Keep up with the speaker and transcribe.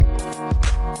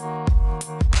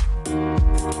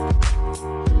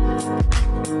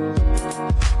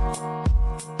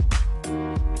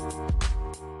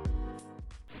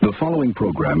following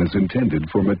program is intended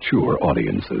for mature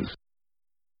audiences.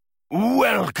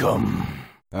 Welcome.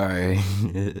 All right.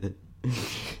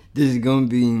 This is gonna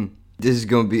be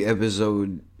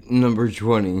episode number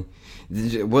 20.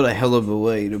 What a hell of a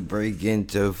way to break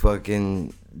into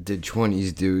fucking the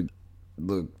 20s, dude.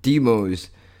 Look,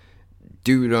 Demo's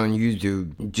dude on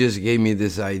YouTube just gave me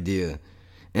this idea.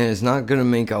 And it's not gonna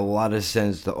make a lot of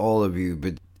sense to all of you,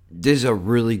 but this is a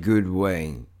really good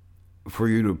way for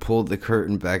you to pull the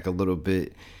curtain back a little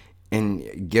bit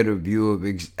and get a view of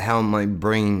how my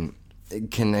brain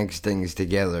connects things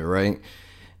together, right?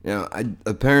 Now,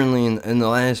 apparently in the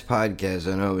last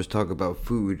podcast, I know I was talking about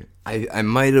food. I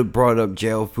might have brought up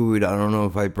jail food. I don't know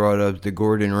if I brought up the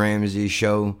Gordon Ramsay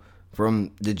show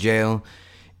from the jail.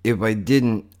 If I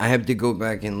didn't, I have to go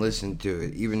back and listen to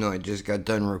it, even though I just got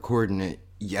done recording it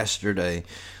yesterday.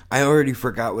 I already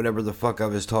forgot whatever the fuck I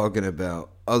was talking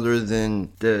about, other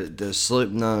than the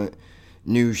Slipknot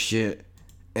new shit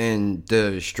and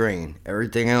the strain.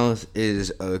 Everything else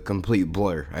is a complete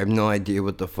blur. I have no idea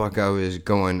what the fuck I was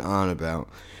going on about.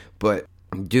 But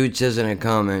dude says in a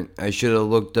comment, I should have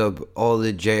looked up all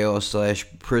the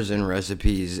jail/prison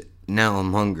recipes. Now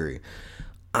I'm hungry.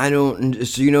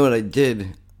 So you know what I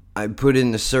did? I put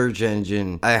in the search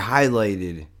engine, I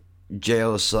highlighted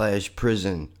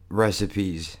jail/prison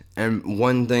recipes, and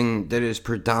one thing that is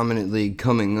predominantly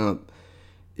coming up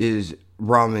is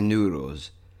ramen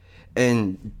noodles.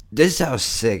 And this is how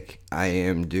sick I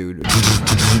am, dude.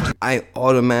 I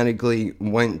automatically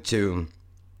went to,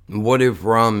 what if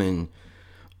ramen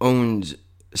owns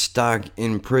stock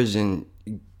in prison,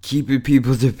 keeping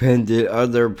people dependent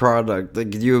on their product?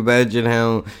 Like, can you imagine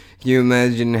how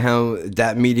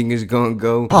that meeting is gonna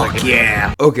go? Fuck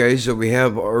yeah. Okay, so we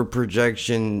have our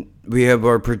projected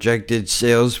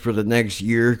sales for the next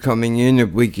year coming in.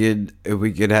 If we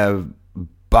could have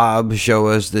Bob show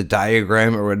us the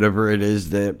diagram or whatever it is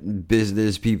that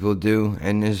business people do,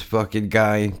 and this fucking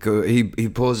guy he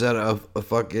pulls out a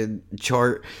fucking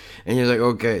chart, and he's like,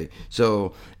 okay,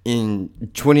 so in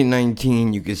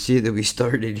 2019 you can see that we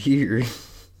started here,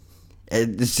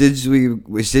 and since we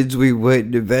went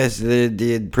and invested in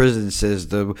the prison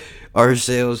system, our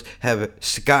sales have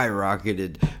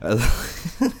skyrocketed.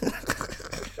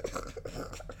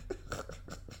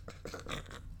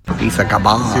 Piece of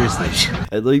kebab. Seriously.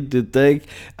 I'd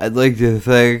like to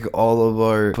thank all of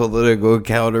our political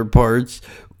counterparts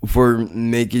for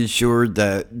making sure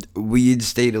that weed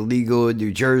stayed illegal in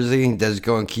New Jersey. That's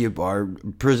going to keep our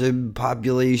prison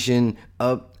population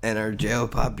up and our jail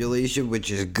population, which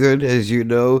is good, as you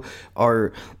know.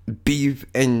 Our beef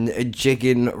and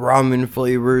chicken ramen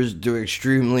flavors do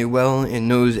extremely well in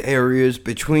those areas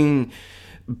between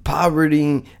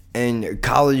poverty and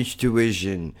college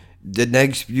tuition. The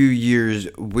next few years,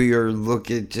 we are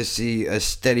looking to see a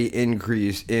steady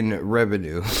increase in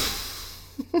revenue.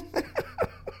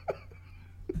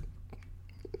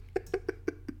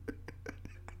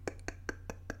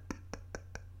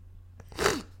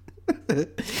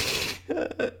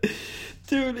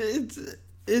 Dude,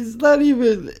 it's not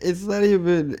even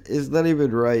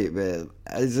right, man.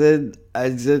 I said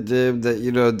to him that,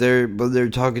 you know, they're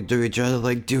talking to each other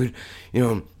like, dude, you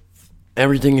know,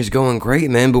 everything is going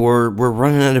great, man, but we're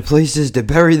running out of places to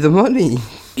bury the money.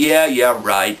 Yeah,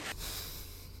 right.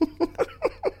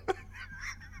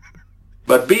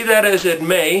 But be that as it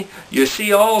may, you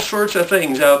see all sorts of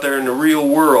things out there in the real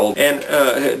world. And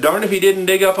darn if he didn't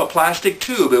dig up a plastic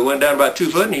tube. It went down about 2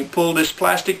 foot, and he pulled this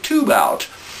plastic tube out.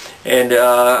 And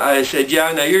I said,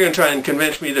 yeah, now you're going to try and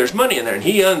convince me there's money in there. And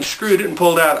he unscrewed it and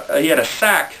pulled out, he had a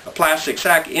plastic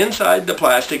sack inside the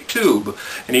plastic tube.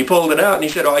 And he pulled it out and he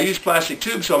said, oh, I use plastic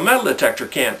tubes so a metal detector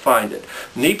can't find it.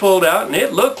 And he pulled out and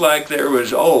it looked like there was,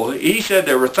 he said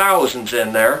there were thousands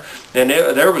in there. And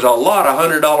there was a lot of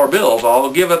 $100 bills,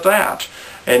 I'll give it that.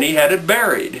 And he had it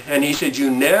buried. And he said,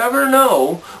 you never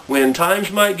know when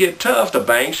times might get tough, the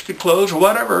banks could close or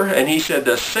whatever. And he said,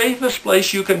 the safest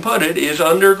place you can put it is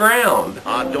underground.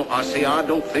 I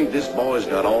don't think this boy's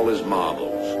got all his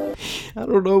marbles. I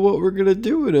don't know what we're going to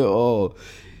do with it all.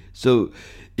 So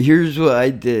here's what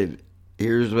I did.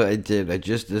 I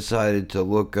just decided to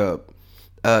look up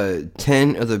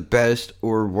 10 of the best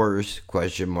or worst,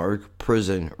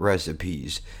 prison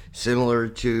recipes. Similar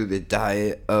to the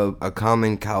diet of a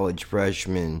common college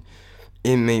freshman,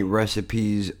 inmate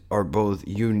recipes are both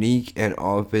unique and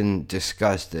often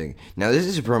disgusting. Now, this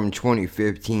is from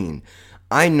 2015.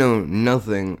 I know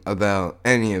nothing about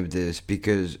any of this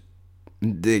because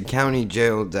the county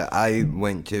jail that I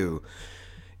went to,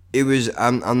 it was,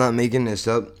 I'm not making this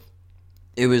up,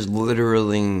 it was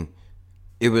literally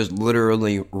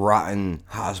rotten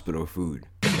hospital food.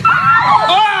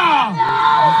 Oh!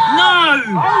 No!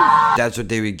 That's what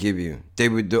they would give you. They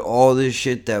would do all this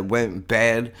shit that went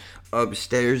bad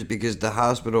upstairs because the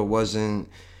hospital wasn't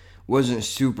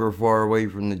super far away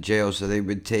from the jail, so they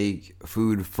would take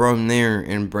food from there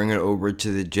and bring it over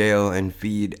to the jail and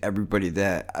feed everybody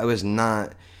that. I was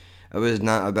not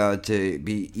about to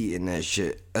be eating that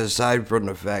shit. Aside from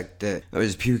the fact that I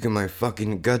was puking my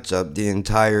fucking guts up the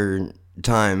entire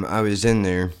time I was in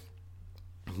there,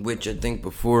 which I think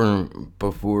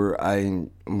before I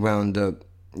wound up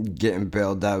getting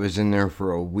bailed, I was in there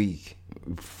for a week.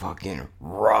 Fucking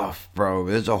rough, bro.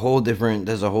 There's a whole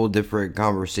different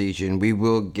conversation. We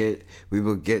will get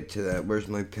to that. Where's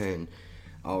my pen?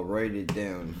 I'll write it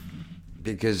down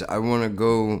because I want to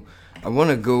go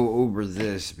over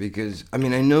this because I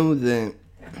mean I know that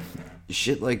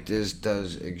shit like this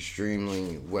does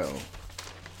extremely well.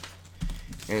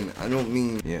 And I don't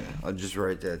mean, yeah, I'll just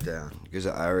write that down because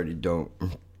I already don't.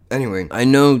 Anyway, I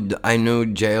know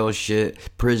jail shit,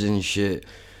 prison shit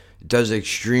does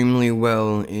extremely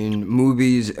well in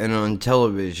movies and on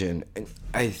television. And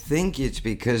I think it's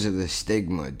because of the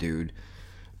stigma, dude.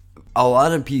 A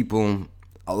lot of people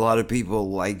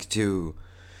like to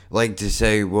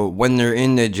say, well, when they're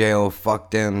in the jail, fuck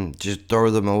them, just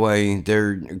throw them away.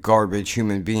 They're garbage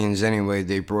human beings anyway.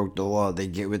 They broke the law. They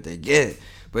get what they get.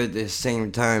 But at the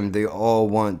same time, they all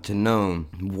want to know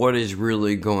what is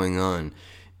really going on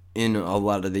in a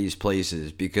lot of these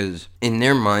places because in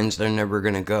their minds, they're never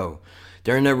going to go.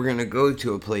 They're never going to go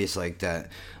to a place like that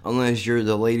unless you're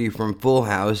the lady from Full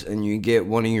House and you get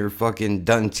one of your fucking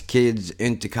dunce kids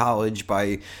into college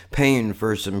by paying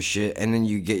for some shit and then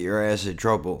you get your ass in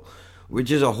trouble. Which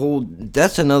is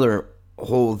that's another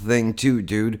whole thing too,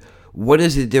 dude. What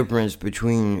is the difference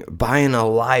between buying a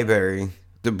library,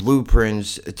 the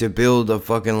blueprints to build a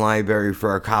fucking library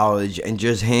for a college, and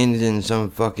just handing some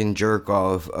fucking jerk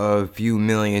off a few $1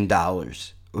 million?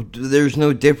 There's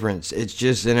no difference. It's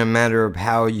just in a matter of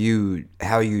how you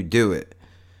do it.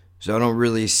 So I don't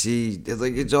really see,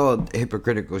 like, it's all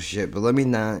hypocritical shit. But let me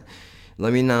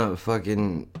not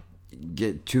fucking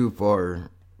get too far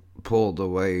pulled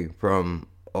away from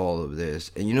all of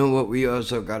this. And you know what we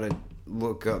also gotta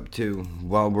look up to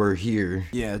while we're here?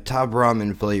 Yeah, top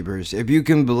ramen flavors. If you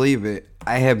can believe it,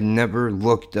 I have never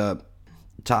looked up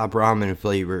top ramen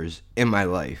flavors in my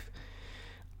life.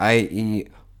 I eat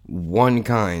one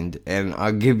kind, and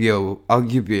I'll give you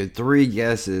 3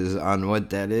 guesses on what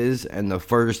that is, and the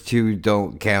first 2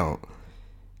 don't count.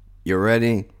 You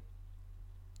ready?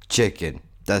 Chicken.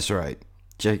 That's right,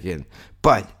 chicken.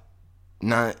 But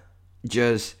not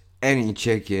just any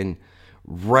chicken,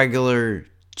 regular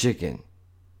chicken.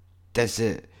 That's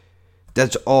it.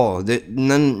 That's all.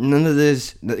 None of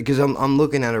this, because I'm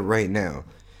looking at it right now.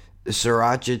 The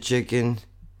sriracha chicken.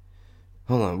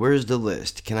 Hold on, where's the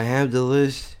list? Can I have the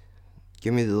list?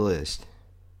 Give me the list.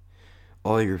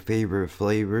 All your favorite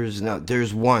flavors. No,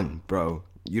 there's one, bro.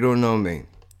 You don't know me.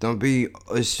 Don't be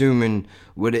assuming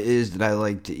what it is that I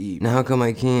like to eat. Now, how come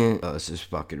I can't? Oh, this is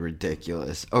fucking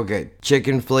ridiculous. Okay,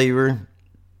 chicken flavor.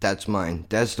 That's mine.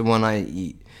 That's the one I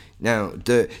eat. Now,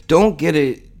 don't get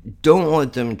it. Don't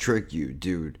let them trick you,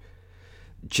 dude.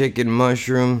 Chicken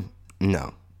mushroom.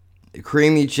 No.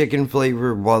 Creamy chicken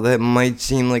flavor, while that might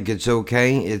seem like it's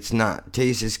okay, it's not.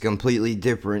 Taste is completely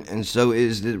different, and so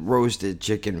is the roasted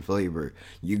chicken flavor.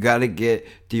 You gotta get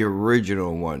the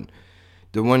original one.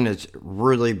 The one that's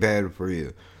really bad for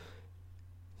you.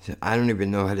 I don't even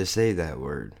know how to say that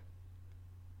word.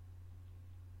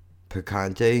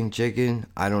 Picante chicken?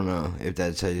 I don't know if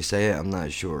that's how you say it. I'm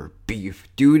not sure. Beef.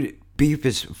 Dude, beef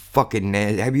is fucking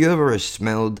nasty. Have you ever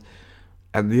smelled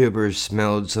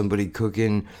somebody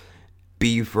cooking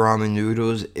beef ramen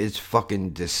noodles? It's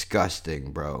fucking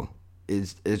disgusting, bro.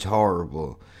 It's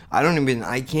horrible. I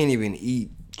can't even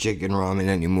eat chicken ramen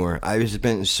anymore. I've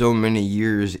spent so many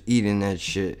years eating that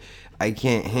shit. I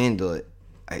can't handle it.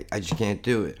 I just can't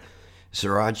do it.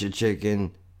 Sriracha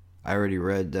chicken, I already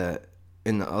read that.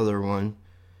 In the other one,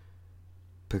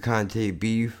 picante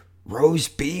beef,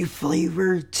 roast beef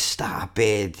flavored. Stop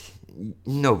it.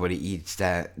 Nobody eats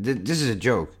that. This is a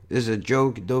joke. This is a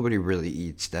joke. Nobody really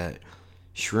eats that.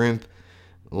 Shrimp,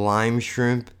 lime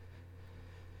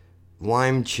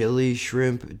chili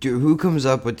shrimp. Dude, who comes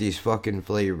up with these fucking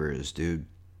flavors, dude?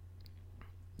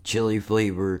 Chili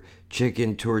flavor,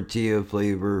 chicken tortilla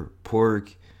flavor,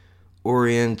 pork,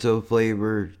 oriental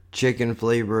flavor, chicken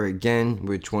flavor again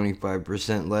with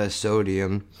 25% less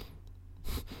sodium,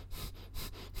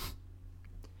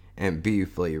 and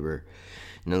beef flavor.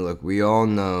 Now look, we all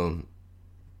know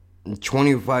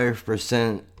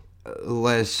 25%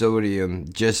 less sodium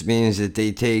just means that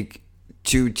they take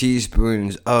 2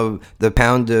 teaspoons of the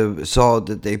pound of salt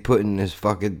that they put in this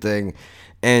fucking thing,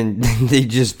 and they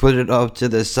just put it off to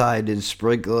the side and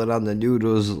sprinkle it on the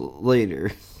noodles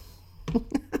later.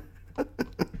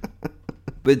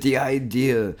 But the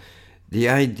idea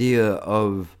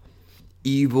of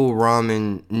evil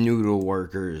ramen noodle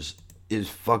workers is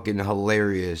fucking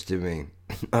hilarious to me.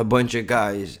 A bunch of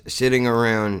guys sitting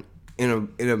around in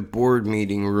a board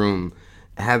meeting room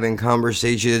having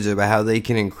conversations about how they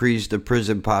can increase the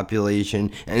prison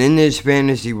population. And in this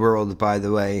fantasy world, by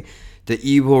the way, the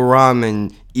evil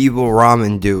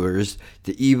ramen doers,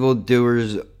 the evil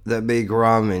doers that make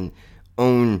ramen,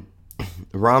 own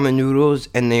ramen noodles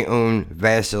and they own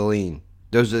Vaseline.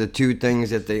 Those are the 2 things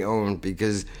that they own,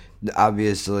 because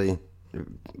obviously,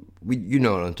 you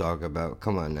know what I'm talking about.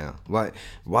 Come on now. Why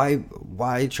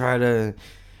try to?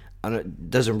 It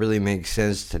doesn't really make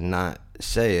sense to not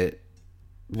say it.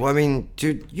 Well, I mean,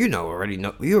 dude, you already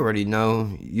know.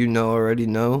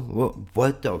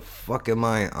 What the fuck am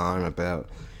I on about?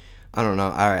 I don't know.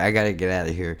 All right, I gotta get out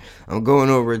of here. I'm going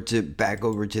back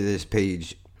over to this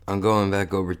page. I'm going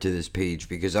back over to this page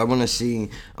because I want to see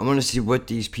what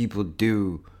these people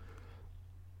do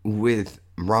with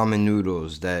ramen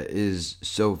noodles that is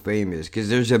so famous. Because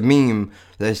there's a meme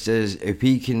that says if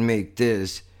he can make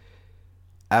this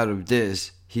out of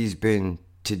this, he's been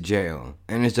to jail.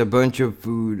 And it's a bunch of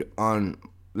food on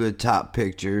the top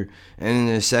picture, and in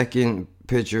the second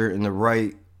picture in the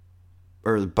right,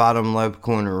 or the bottom left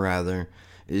corner rather,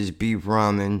 is beef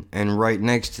ramen, and right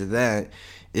next to that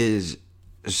is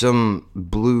some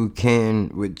blue can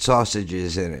with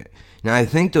sausages in it. Now I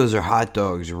think those are hot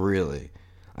dogs, really.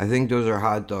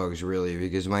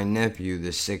 Because my nephew,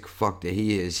 the sick fuck that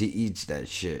he is, he eats that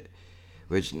shit.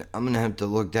 Which I'm gonna have to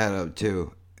look that up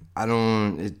too.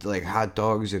 It's like hot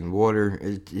dogs and water.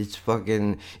 It's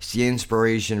the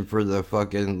inspiration for the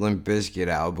fucking Limp Bizkit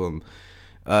album.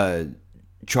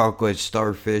 Chocolate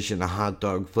starfish and a hot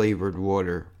dog flavored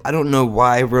water. I don't know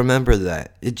why I remember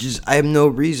that. I have no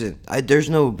reason. There's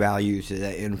no value to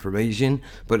that information,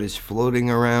 but it's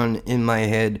floating around in my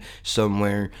head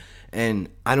somewhere, and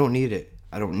I don't need it.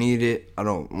 I don't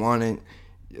want it.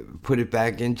 Put it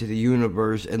back into the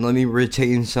universe and let me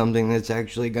retain something that's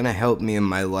actually going to help me in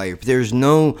my life. There's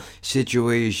no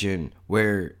situation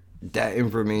where that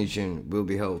information will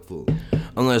be helpful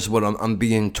unless I'm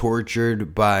being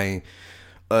tortured by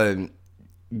a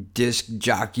disc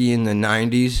jockey in the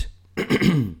 90s,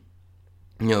 putting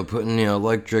the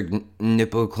electric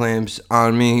nipple clamps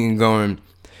on me and going,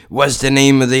 what's the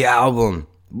name of the album?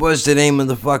 What's the name of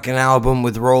the fucking album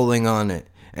with Rolling on it?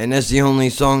 And that's the only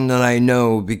song that I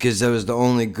know because that was the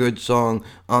only good song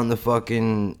on the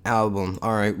fucking album.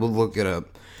 Alright, we'll look it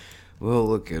up.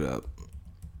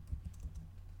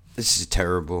 This is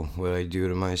terrible what I do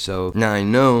to myself. Now I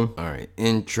know. Alright,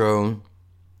 intro.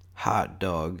 Hot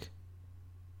Dog,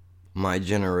 My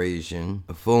Generation,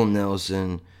 A Full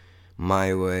Nelson,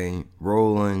 My Way,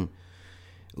 Rollin',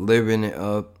 Living It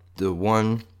Up, The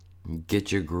One,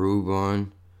 Get Your Groove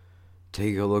On,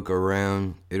 Take a Look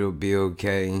Around, It'll Be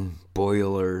Okay,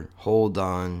 Boiler, Hold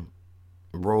On,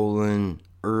 Rollin',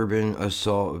 Urban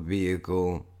Assault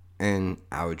Vehicle, and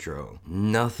Outro.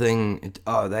 Nothing.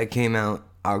 That came out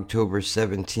October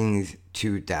 17th,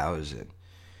 2000.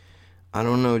 I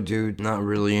don't know, dude. Not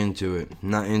really into it.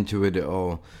 Not into it at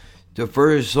all. The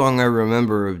first song I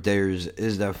remember of theirs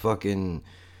is that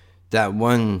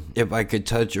one, If I Could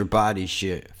Touch Your Body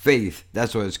shit. Faith,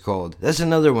 that's what it's called. That's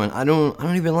another one. I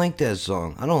don't even like that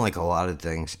song. I don't like a lot of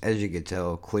things, as you can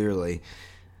tell, clearly.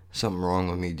 Something wrong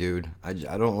with me, dude. I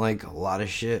don't like a lot of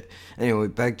shit. Anyway,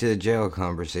 back to the jail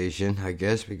conversation, I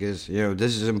guess, because,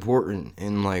 this is important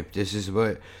in life. This is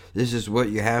what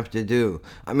you have to do.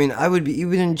 I mean, I would be,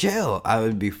 even in jail, I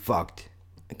would be fucked.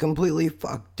 Completely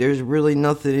fucked. There's really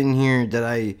nothing in here that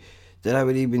I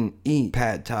would even eat.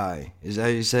 Pad Thai. Is that how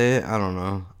you say it? I don't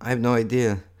know. I have no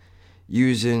idea.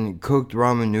 Using cooked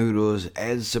ramen noodles,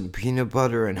 add some peanut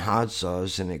butter and hot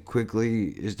sauce, and it quickly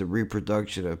is the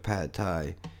reproduction of Pad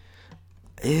Thai.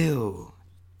 Ew.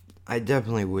 I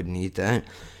definitely wouldn't eat that.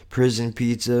 Prison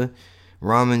pizza.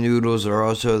 Ramen noodles are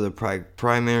also the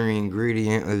primary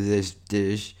ingredient of this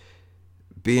dish,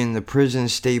 being the prison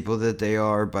staple that they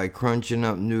are. By crunching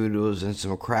up noodles and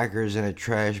some crackers in a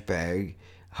trash bag,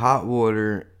 hot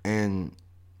water, and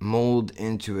mold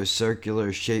into a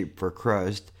circular shape for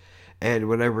crust. Add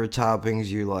whatever toppings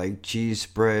you like: cheese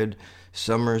spread,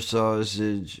 summer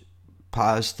sausage,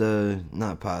 salsa.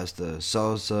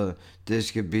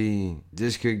 This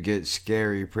could get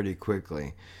scary pretty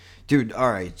quickly. Dude,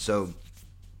 alright, so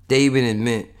they even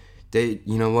admit,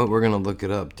 you know what, we're gonna look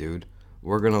it up, dude.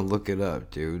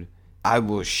 I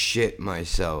will shit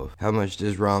myself. How much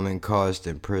does ramen cost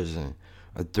in prison?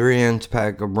 A 3-ounce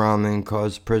pack of ramen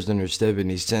costs prisoners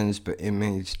 70 cents, but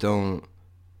inmates don't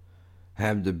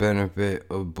have the benefit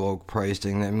of bulk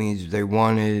pricing. That means if they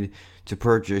wanted to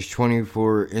purchase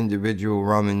 24 individual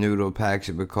ramen noodle packs,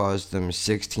 it would cost them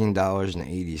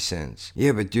 $16.80.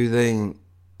 Yeah, but do they...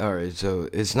 Alright, so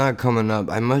it's not coming up.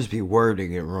 I must be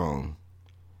wording it wrong.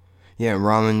 Yeah,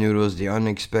 ramen noodles, the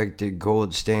unexpected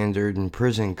gold standard in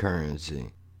prison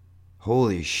currency.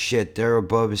 Holy shit, they're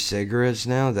above cigarettes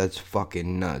now? That's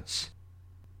fucking nuts.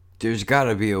 There's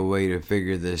gotta be a way to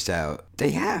figure this out.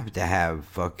 They have to have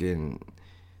fucking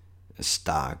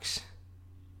stocks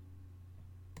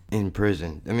in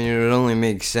prison. I mean, it would only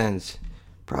make sense.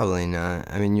 Probably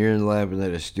not. I mean, you're laughing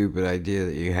at a stupid idea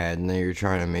that you had, and now you're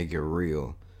trying to make it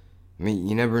real. I mean,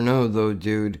 you never know, though,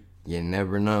 dude. You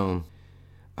never know.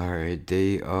 Alright,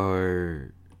 they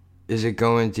are... Is it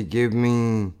going to give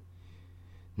me...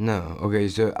 No. Okay,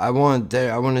 so I want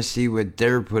to see what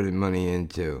they're putting money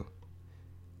into.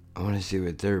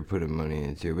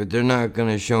 But they're not going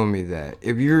to show me that.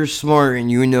 If you're smart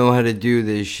and you know how to do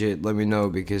this shit, let me know,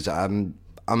 because I'm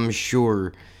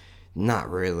sure not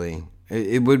really.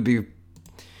 It would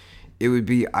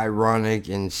be ironic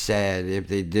and sad if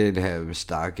they did have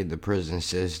stock in the prison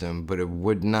system, but it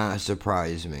would not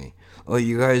surprise me. Oh,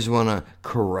 you guys want a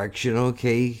correctional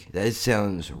cake? That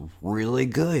sounds you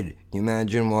good. You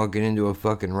imagine walking into a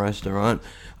fucking restaurant?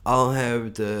 I'll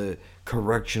have the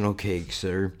correctional cake,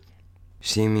 sir.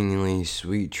 Seemingly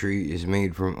sweet treat is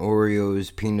made from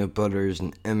Oreos, peanut butters,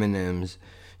 and M&Ms.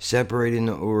 Separating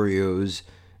the Oreos,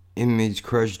 inmates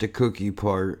crush the cookie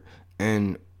part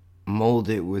and mold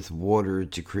it with water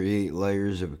to create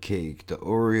layers of cake. The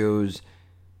Oreos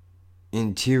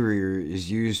interior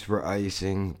is used for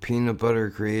icing. Peanut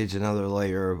butter creates another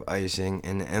layer of icing,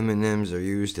 and the M&Ms are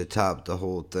used to top the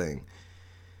whole thing.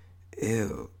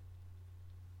 Ew.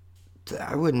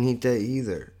 I wouldn't eat that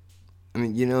either. I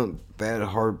mean, you know, bad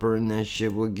heartburn that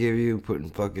shit will give you, putting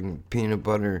fucking peanut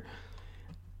butter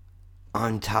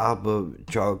on top of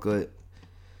chocolate,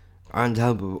 on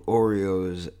top of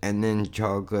Oreos, and then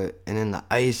chocolate, and then the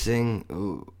icing.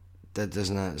 Ooh, that does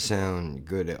not sound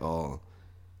good at all.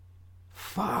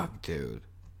 Fuck, dude.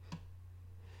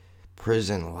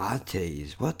 Prison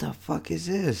lattes. What the fuck is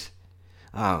this?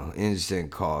 Oh,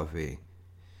 instant coffee.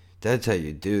 That's how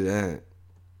you do that.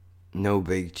 No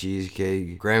baked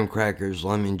cheesecake, graham crackers,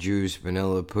 lemon juice,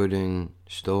 vanilla pudding,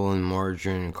 stolen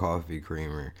margarine, coffee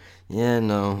creamer. Yeah,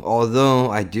 no.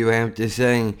 Although I do have to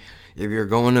say, if you're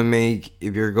going to make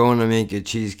a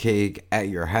cheesecake at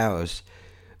your house,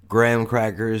 graham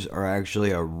crackers are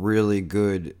actually a really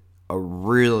good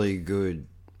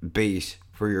base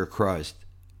for your crust.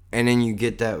 And then you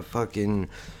get that fucking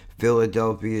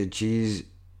Philadelphia cheese,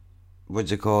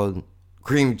 what's it called?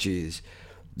 Cream cheese.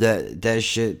 That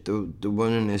shit, the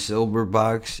one in the silver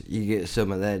box, you get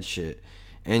some of that shit.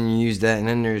 And you use that, and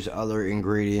then there's other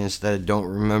ingredients that I don't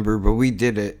remember, but we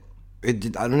did it. I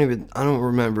don't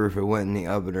remember if it went in the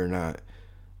oven or not.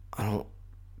 I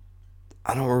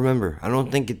don't remember. I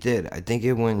don't think it did. I think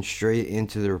it went straight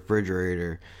into the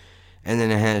refrigerator, and then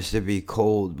it has to be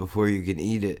cold before you can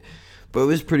eat it. But it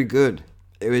was pretty good.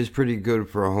 It was pretty good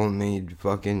for a homemade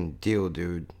fucking deal,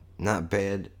 dude. Not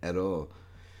bad at all.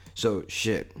 So,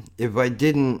 shit. If I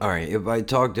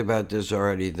talked about this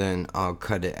already, then I'll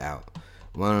cut it out.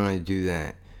 Why don't I do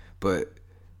that? But,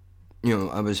 you know,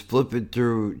 I was flipping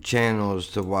through channels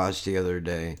to watch the other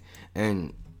day,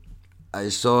 and I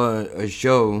saw a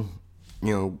show,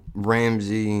 you know,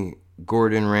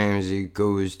 Gordon Ramsay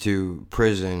goes to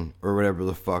prison, or whatever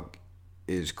the fuck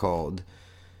is called.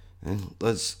 And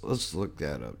let's look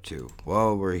that up too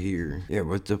while we're here. Yeah,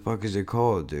 what the fuck is it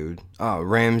called, dude? Oh,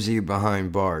 Ramsay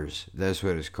Behind Bars. That's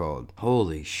what it's called.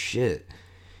 Holy shit.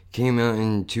 Came out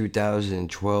in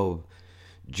 2012.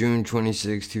 June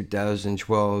 26,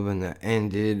 2012, and that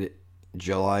ended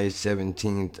July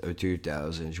 17th of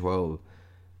 2012.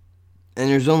 And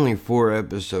there's only 4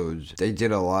 episodes. They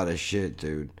did a lot of shit,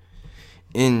 dude.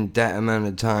 In that amount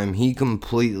of time, he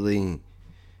completely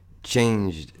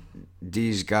changed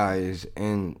these guys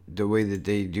and the way that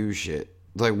they do shit.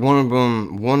 Like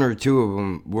one or two of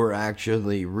them were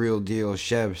actually real deal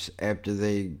chefs after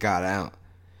they got out,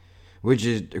 which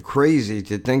is crazy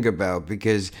to think about,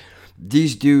 because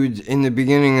these dudes in the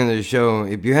beginning of the show,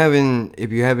 if you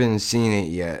haven't seen it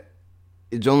yet,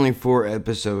 it's only 4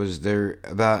 episodes. They're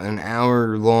about an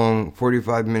hour long,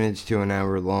 45 minutes to an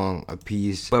hour long a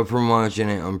piece. But from watching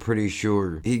it, I'm pretty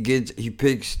sure he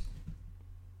picks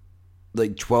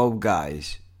like 12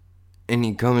 guys, And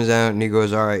he comes out and he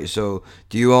goes, all right, so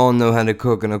do you all know how to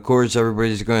cook? And of course,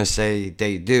 everybody's going to say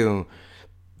they do.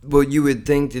 Well, you would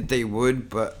think that they would,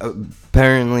 but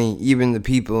apparently even the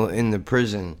people in the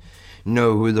prison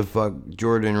know who the fuck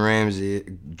Jordan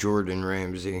Ramsay,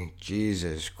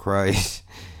 Jesus Christ,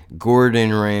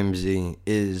 Gordon Ramsay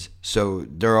is. So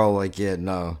they're all like, yeah,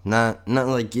 no, not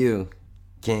like you,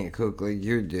 can't cook like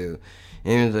you do.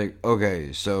 And he's like,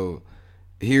 okay, so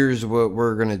here's what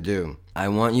we're gonna do. I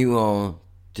want you all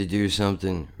to do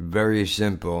something very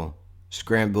simple,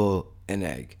 scramble an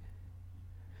egg.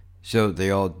 So they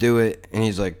all do it, and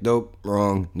he's like, nope,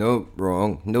 wrong, nope,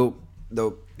 wrong, nope,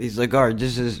 nope. He's like, all right,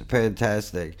 this is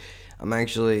fantastic. I'm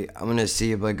gonna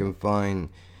see if I can find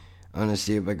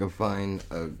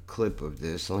a clip of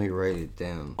this. Let me write it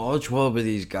down. All 12 of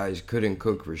these guys couldn't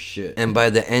cook for shit. And by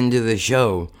the end of the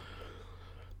show,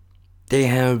 they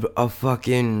have a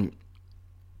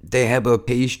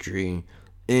pastry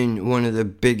in one of the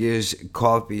biggest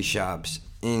coffee shops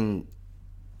in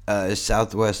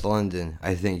Southwest London,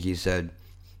 I think he said,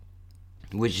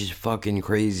 which is fucking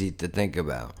crazy to think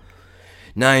about.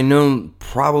 Now, I know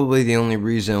probably the only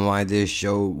reason why this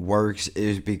show works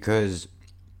is because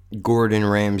Gordon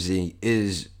Ramsay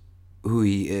is who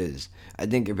he is. I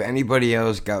think if anybody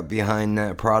else got behind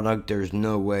that product, there's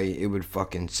no way it would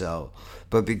fucking sell.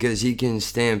 But because he can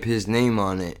stamp his name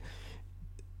on it,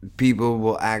 people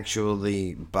will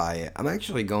actually buy it. I'm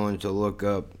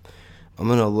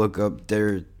gonna look up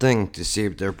their thing to see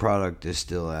if their product is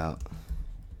still out.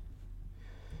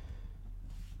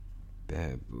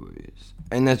 Bad Boys.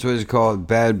 And that's what it's called,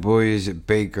 Bad Boys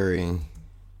Bakery.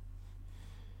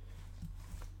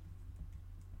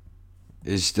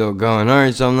 It's still going.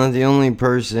 Alright, so I'm not the only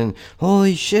person.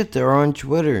 Holy shit, they're on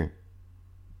Twitter.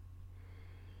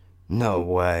 No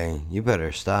way. You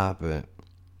better stop it.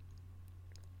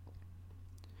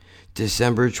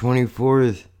 December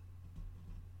 24th.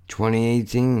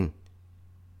 2018.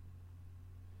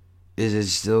 Is it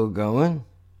still going?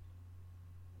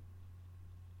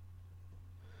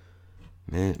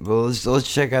 Man, well,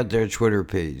 let's check out their Twitter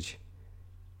page.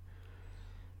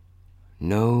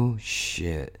 No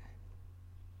shit.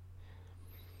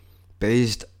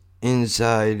 Based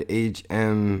inside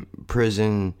HM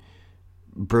prison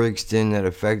Brixton that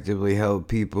effectively help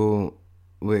people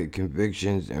with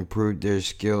convictions improve their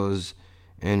skills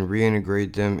and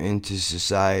reintegrate them into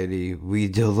society. We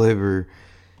deliver.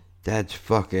 That's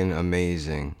fucking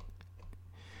amazing.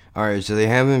 Alright, so they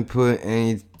haven't put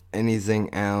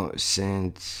anything out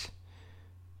since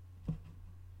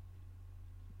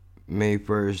May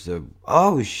 1st of...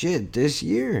 Oh shit, this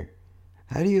year.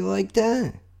 How do you like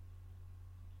that?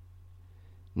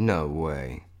 No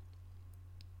way.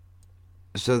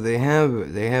 So they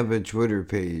have a Twitter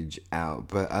page out,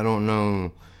 but I don't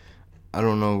know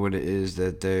what it is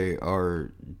that they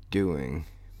are doing,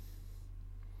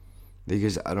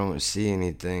 because I don't see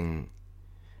anything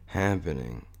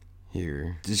happening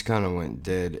here. Just kind of went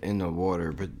dead in the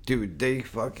water. But dude, they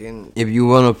fucking... If you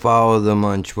want to follow them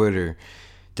on Twitter,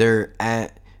 they're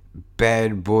at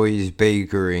Bad Boys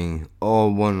Bakery,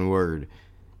 all one word.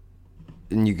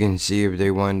 And you can see if they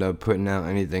wind up putting out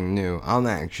anything new. I'm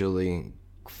actually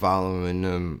following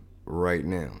them right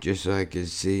now, just so I can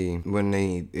see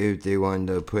if they wind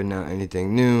up putting out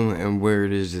anything new and where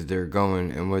it is that they're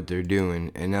going and what they're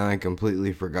doing. And now I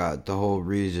completely forgot the whole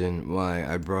reason why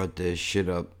I brought this shit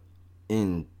up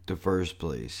in the first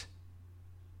place.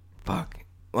 Fuck.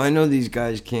 Well, I know these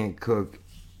guys can't cook.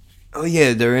 Oh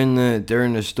yeah, they're in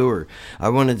the store. I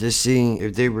wanted to see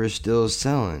if they were still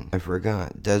selling. I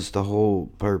forgot. That's the whole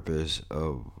purpose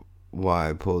of why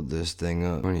I pulled this thing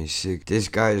up. 26. This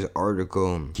guy's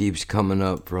article keeps coming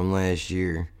up from last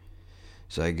year.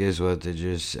 So I guess we'll have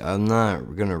to I'm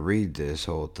not gonna read this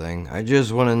whole thing. I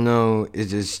just want to know,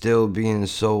 is it still being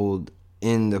sold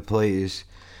in the place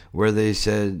where they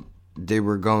said they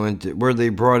were going to, where they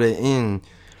brought it in?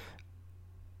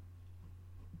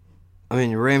 I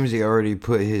mean, Ramsay already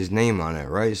put his name on it,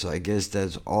 right? So I guess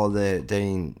that's all that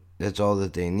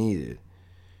they needed.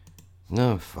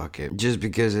 No, fuck it. Just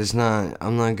because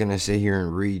I'm not gonna sit here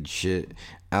and read shit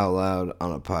out loud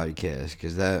on a podcast,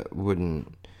 because that would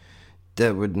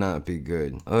not be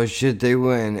good. Oh shit, they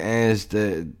went and asked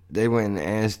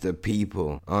the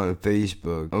people on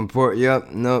Facebook.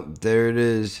 Yep, nope, there it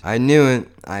is. I knew it.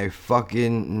 I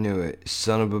fucking knew it.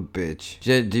 Son of a bitch.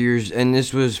 And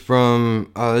this was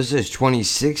from, this is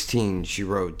 2016 she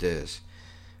wrote this.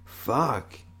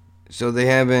 Fuck. So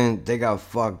they got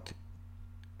fucked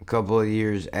a couple of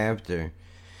years after.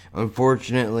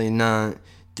 Unfortunately not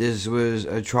This was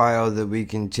a trial that we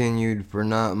continued for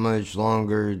not much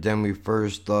longer than we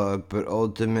first thought, but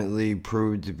ultimately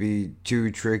proved to be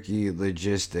too tricky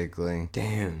logistically.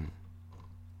 Damn.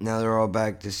 Now they're all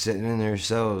back to sitting in their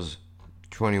cells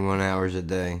 21 hours a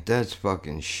day. That's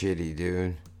fucking shitty,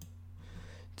 dude.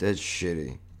 That's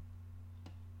shitty.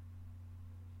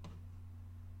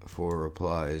 4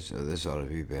 replies. Oh, this ought to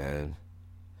be bad.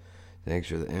 Thanks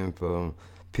for the info.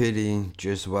 Pity,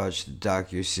 just watched the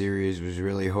docu-series, was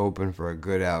really hoping for a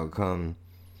good outcome.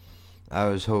 I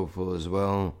was hopeful as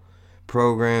well.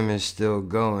 Program is still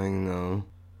going, though.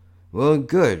 Well,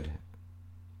 good.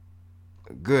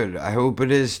 Good. I hope it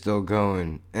is still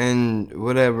going. And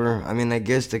whatever. I mean, I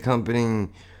guess the company...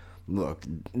 Look,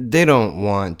 they don't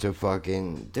want to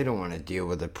deal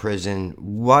with a prison.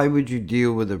 Why would you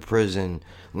deal with a prison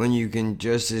when you can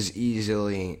just as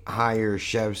easily hire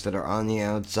chefs that are on the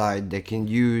outside that can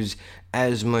use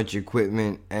as much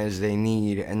equipment as they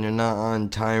need, and they're not on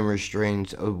time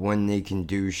restraints of when they can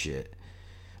do shit?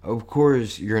 Of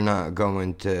course you're not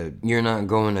going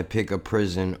to pick a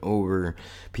prison over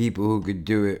people who could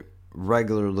do it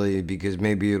regularly because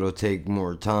maybe it'll take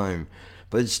more time.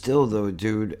 But still, though,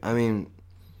 dude, I mean,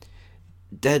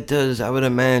 I would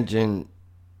imagine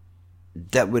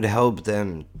that would help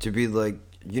them to be like,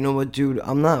 you know what, dude,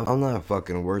 I'm not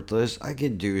fucking worthless. I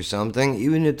could do something.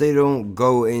 Even if they don't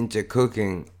go into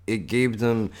cooking, it gave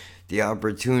them the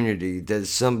opportunity that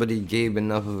somebody gave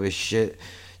enough of a shit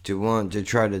to want to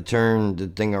try to turn the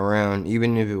thing around,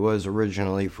 even if it was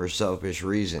originally for selfish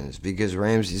reasons. Because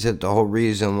Ramsey said the whole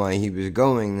reason why he was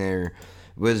going there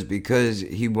was because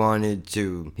he wanted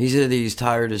to. He said he's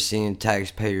tired of seeing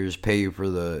taxpayers pay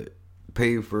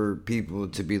for people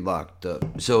to be locked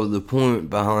up. So the point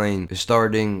behind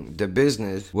starting the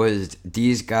business was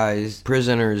these guys,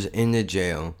 prisoners in the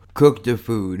jail, cook the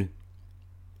food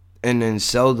and then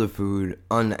sell the food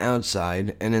on the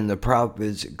outside, and then the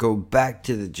profits go back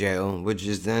to the jail, which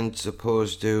is then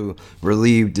supposed to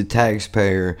relieve the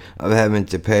taxpayer of having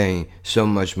to pay so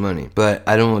much money. But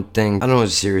I don't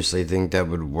seriously think that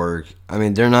would work. I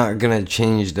mean, they're not gonna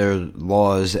change their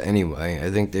laws anyway.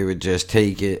 I think they would just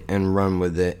take it and run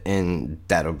with it, and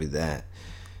that'll be that.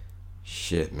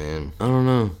 Shit, man. I don't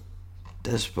know.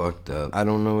 That's fucked up. I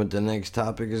don't know what the next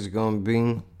topic is gonna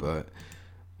be, but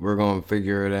we're going to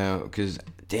figure it out, because,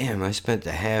 damn, I spent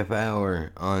a half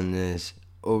hour on this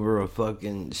over a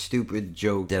fucking stupid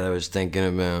joke that I was thinking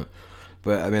about.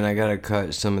 But, I mean, I got to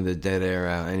cut some of the dead air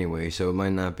out anyway, so it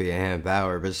might not be a half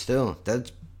hour. But still,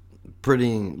 that's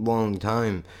pretty long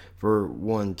time for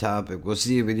one topic. We'll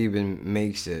see if it even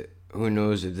makes it. Who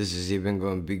knows if this is even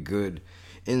going to be good.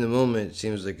 In the moment, it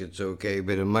seems like it's okay,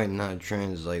 but it might not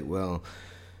translate well.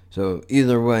 So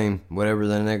either way, whatever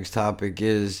the next topic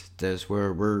is, that's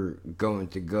where we're going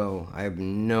to go. I have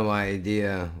no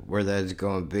idea where that's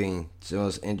going to be. It's the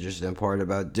most interesting part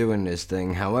about doing this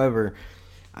thing. However,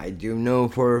 I do know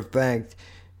for a fact,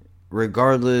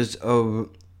 regardless of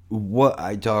what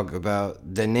I talk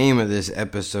about, the name of this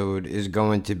episode is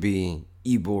going to be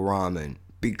Evil Ramen.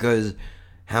 Because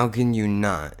how can you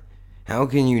not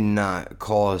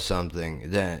call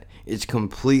something that it's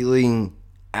completely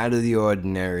out of the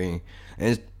ordinary,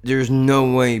 and there's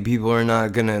no way people are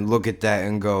not gonna look at that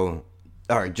and go,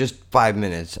 alright, just 5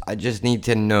 minutes, I just need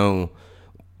to know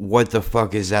what the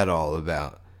fuck is that all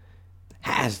about.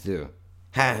 Has to.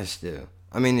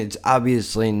 I mean, it's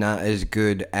obviously not as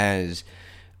good as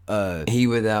He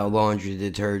Without Laundry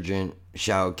Detergent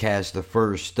Shall Cast the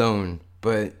First Stone,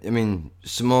 but I mean,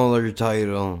 smaller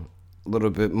title, a little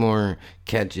bit more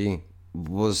catchy.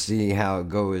 We'll see how it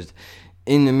goes.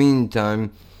 In the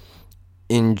meantime,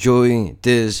 enjoy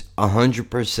this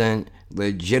 100%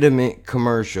 legitimate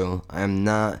commercial. I'm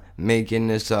not making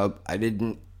this up. I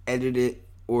didn't edit it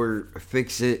or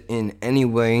fix it in any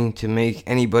way to make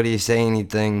anybody say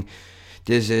anything.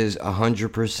 This is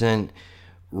 100%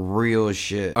 real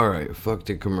shit. Alright, fuck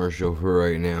the commercial for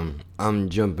right now. I'm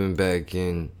jumping back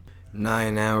in.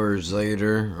 9 hours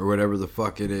later, or whatever the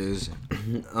fuck it is,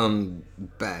 I'm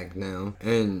back now.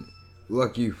 And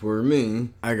lucky for me,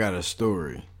 I got a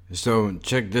story. So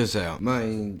check this out. My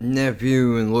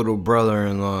nephew and little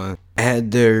brother-in-law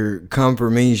had their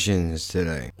confirmations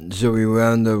today. So we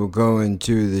wound up going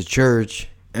to the church,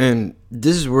 and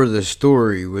this is where the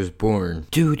story was born.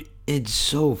 Dude, it's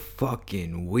so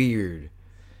fucking weird.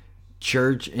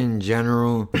 Church in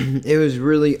general, it was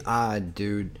really odd,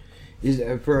 dude.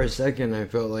 For a second, I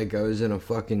felt like I was in a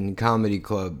fucking comedy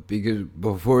club, because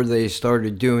before they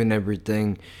started doing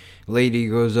everything, lady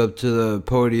goes up to the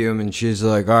podium and she's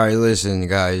like, alright, listen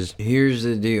guys, here's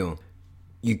the deal.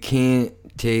 You can't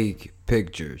take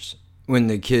pictures. when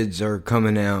the kids are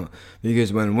coming out,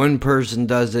 because when one person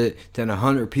does it, then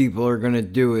 100 people are gonna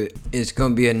do it. It's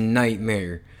gonna be a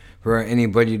nightmare for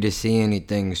anybody to see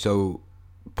anything. So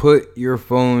put your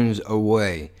phones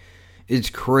away. It's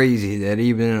crazy that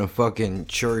even in a fucking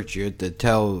church you have to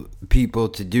tell people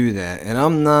to do that. And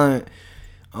I'm not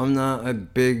a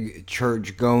big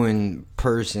church going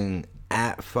person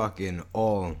at fucking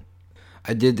all.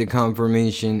 I did the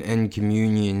confirmation and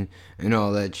communion and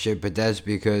all that shit, but that's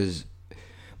because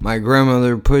my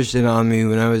grandmother pushed it on me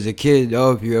when I was a kid.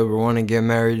 Oh, if you ever want to get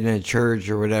married in a church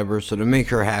or whatever. So to make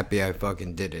her happy, I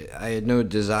fucking did it. I had no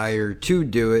desire to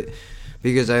do it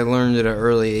because I learned at an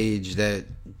early age that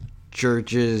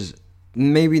churches,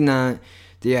 maybe not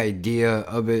the idea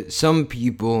of it. Some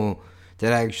people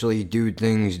that actually do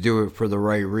things do it for the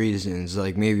right reasons,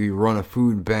 like maybe run a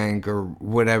food bank or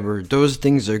whatever. Those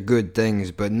things are good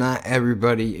things, but not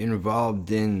everybody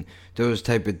involved in those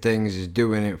type of things is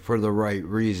doing it for the right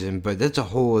reason. But that's a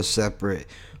whole separate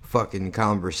fucking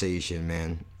conversation,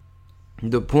 man.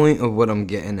 The point of what I'm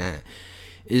getting at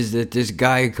is that this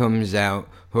guy comes out,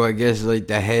 who I guess like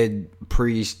the head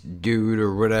priest dude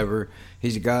or whatever.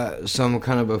 He's got some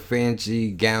kind of a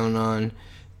fancy gown on,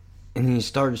 and he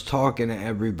starts talking to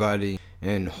everybody,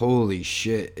 and holy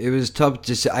shit, it was tough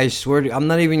to say. I swear to, I'm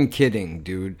not even kidding,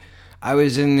 dude. I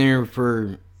was in there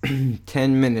for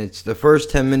 10 minutes. The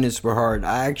first 10 minutes were hard.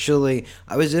 I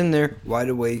was in there wide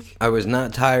awake. I was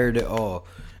not tired at all.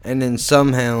 And then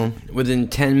somehow, within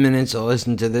 10 minutes of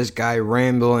listening to this guy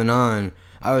rambling on,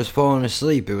 I was falling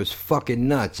asleep. It was fucking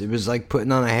nuts. It was like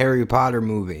putting on a Harry Potter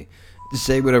movie.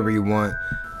 Say whatever you want.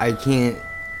 I can't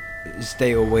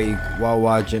stay awake while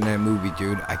watching that movie,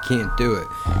 dude. I can't do it.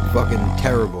 Fucking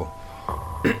terrible.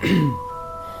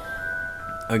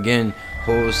 Again,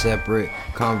 whole separate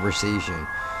conversation.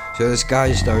 So this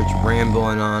guy starts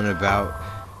rambling on about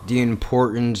the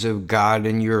importance of God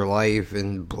in your life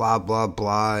and blah blah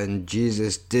blah, and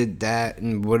Jesus did that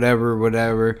and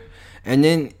whatever. And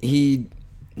then he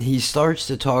starts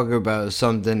to talk about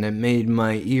something that made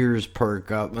my ears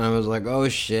perk up, and I was like, oh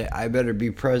shit, I better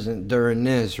be present during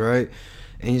this, right?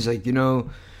 And he's like,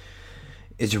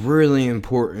 it's really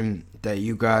important that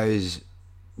you guys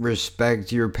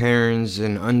respect your parents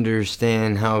and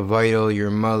understand how vital your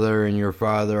mother and your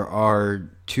father are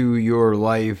to your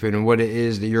life and what it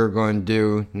is that you're going to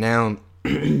do. Now,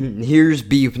 here's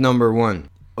beef number one.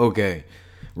 Okay.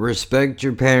 Respect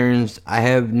your parents. I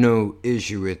have no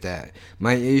issue with that.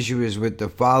 My issue is with the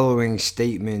following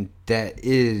statement that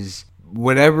is,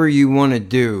 whatever you want to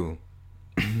do.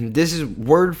 This is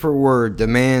word for word. The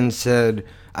man said,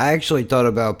 I actually thought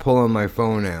about pulling my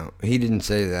phone out. He didn't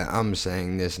say that. I'm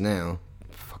saying this now.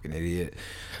 Fucking idiot.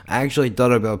 I actually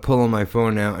thought about pulling my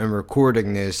phone out and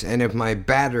recording this, and if my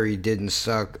battery didn't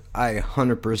suck, I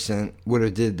 100% would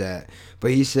have did that.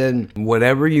 But he said,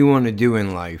 whatever you want to do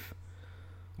in life,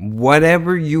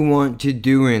 whatever you want to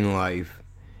do in life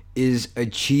is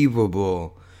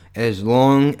achievable as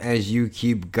long as you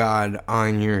keep God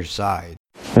on your side.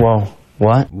 Whoa,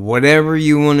 what? Whatever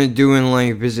you want to do in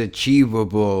life is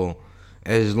achievable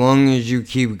as long as you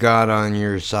keep God on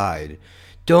your side.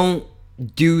 Don't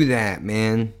do that,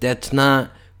 man. That's not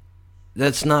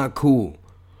cool.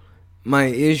 My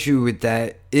issue with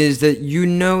that is that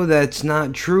that's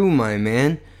not true, my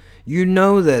man. You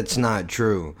know that's not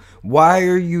true. Why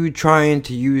are you trying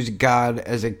to use God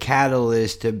as a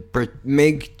catalyst to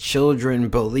make children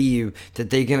believe that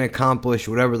they can accomplish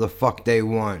whatever the fuck they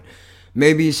want?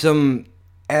 Maybe some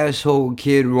asshole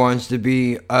kid wants to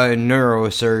be a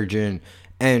neurosurgeon,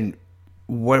 and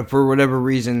for whatever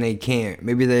reason they can't.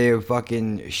 Maybe they have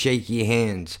fucking shaky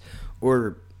hands,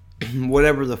 or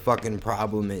whatever the fucking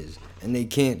problem is, and they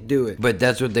can't do it. But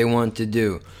that's what they want to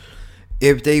do.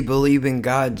 If they believe in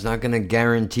God, it's not going to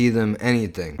guarantee them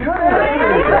anything.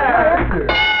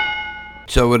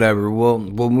 So whatever, we'll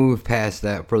move past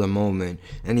that for the moment.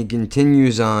 And he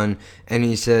continues on, and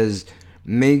he says,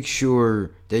 make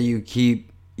sure that you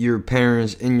keep your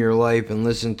parents in your life and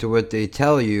listen to what they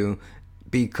tell you,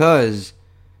 because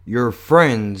your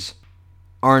friends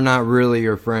are not really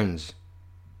your friends.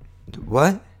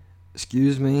 What?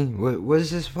 Excuse me? What is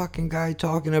this fucking guy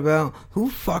talking about? Who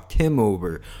fucked him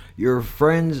over? Your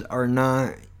friends are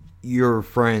not your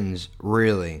friends,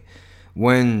 really.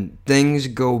 When things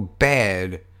go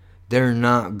bad, they're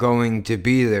not going to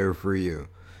be there for you.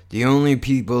 The only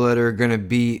people that are going to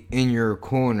be in your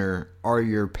corner are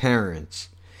your parents.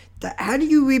 How do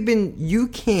you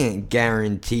can't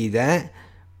guarantee that,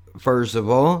 first of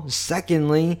all.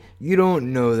 Secondly, you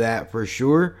don't know that for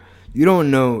sure. You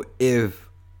don't know if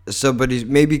somebody's,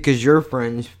 maybe because your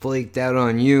friends flaked out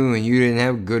on you and you didn't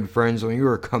have good friends when you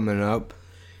were coming up.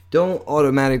 don't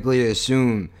automatically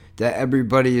assume that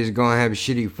everybody is going to have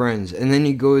shitty friends. And then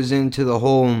he goes into the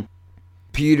whole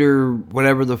Peter,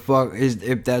 whatever the fuck is,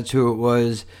 if that's who it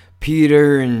was,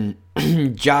 Peter and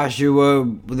Joshua,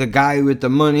 the guy with the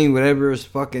money, whatever his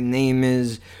fucking name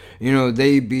is, you know,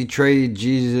 they betrayed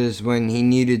Jesus when he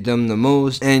needed them the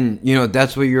most. And, you know,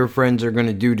 that's what your friends are going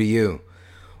to do to you.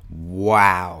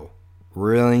 Wow.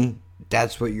 Really?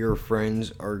 That's what your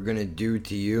friends are going to do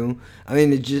to you? I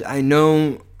mean, it just, I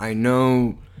know,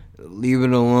 leave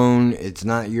it alone. It's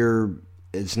not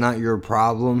your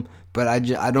problem. But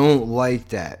I don't like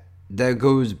that. That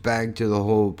goes back to the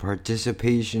whole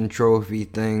participation trophy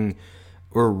thing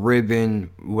or ribbon,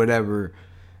 whatever.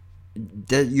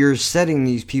 That you're setting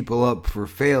these people up for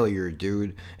failure,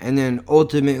 dude. And then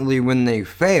ultimately when they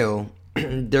fail,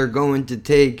 they're going to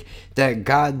take that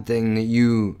God thing that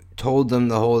you told them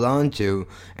to hold on to,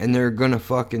 and they're going to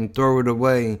fucking throw it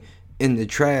away in the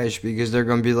trash because they're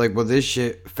going to be like, well, this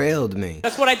shit failed me.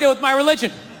 That's what I did with my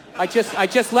religion. I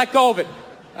just let go of it.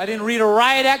 I didn't read a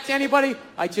riot act to anybody.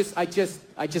 I just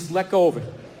let go of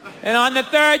it. And on the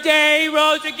third day, he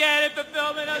rose again in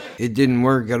fulfillment of... It didn't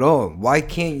work at all. Why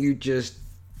can't you just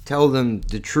tell them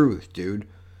the truth, dude?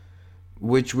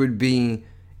 Which would be,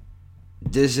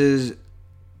 this is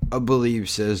a belief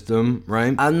system,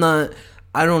 right?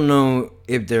 I don't know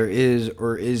if there is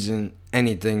or isn't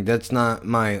anything. That's not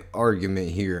my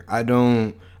argument here. I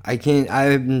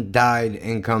haven't died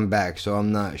and come back, so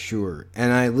I'm not sure.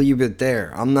 And I leave it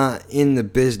there. I'm not in the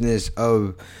business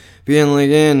of being like,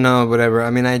 no, whatever.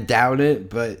 I mean, I doubt it,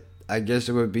 but I guess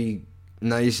it would be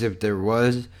nice if there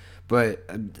was. But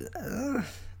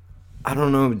I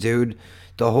don't know, dude.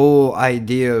 The whole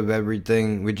idea of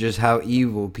everything with just how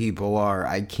evil people are,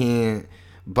 I can't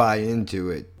buy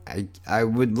into it. I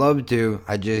would love to.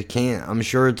 I just can't. I'm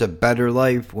sure it's a better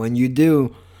life when you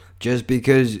do, just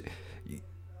because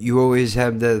you always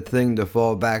have that thing to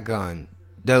fall back on.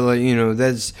 That, like, you know,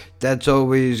 that's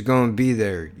always going to be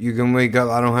there. You can wake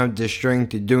up, I don't have the strength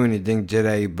to do anything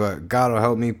today, but God will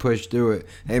help me push through it.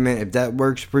 Hey, man, if that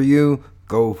works for you,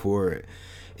 go for it.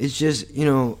 It's just, you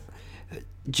know,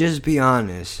 just be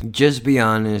honest. Just be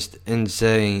honest and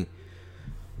say,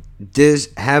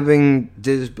 having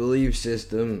this belief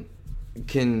system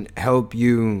can help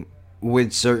you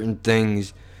with certain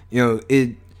things. You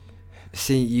know,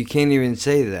 see, you can't even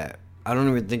say that. I don't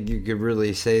even think you could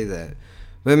really say that.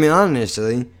 But I mean,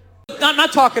 honestly, I'm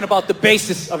not talking about the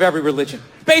basis of every religion.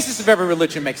 The basis of every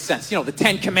religion makes sense. You know, the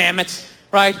 10 Commandments,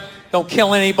 right? Don't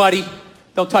kill anybody.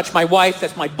 Don't touch my wife.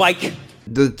 That's my bike.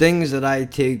 The things that I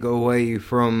take away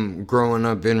from growing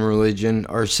up in religion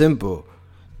are simple.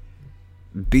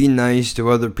 Be nice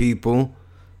to other people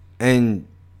and,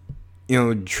 you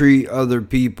know, treat other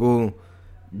people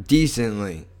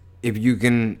decently. If you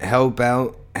can help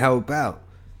out, help out.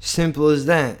 Simple as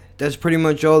that. That's pretty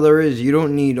much all there is. You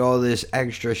don't need all this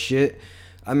extra shit.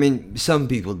 I mean, some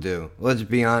people do. Let's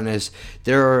be honest.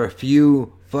 There are a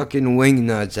few fucking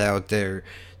wingnuts out there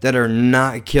that are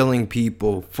not killing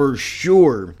people for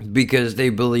sure because they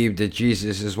believe that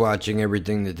Jesus is watching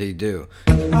everything that they do.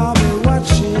 I'll be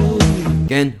watching.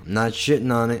 Again, I'm not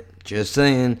shitting on it. Just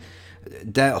saying.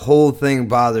 That whole thing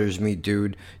bothers me,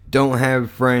 dude. Don't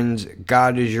have friends.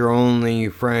 God is your only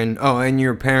friend. Oh, and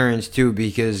your parents too,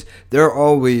 because they're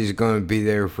always going to be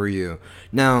there for you.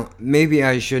 Now, maybe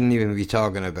I shouldn't even be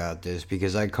talking about this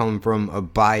because I come from a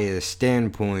biased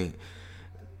standpoint.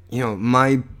 You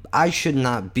know, I should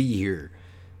not be here.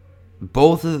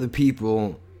 Both of the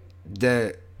people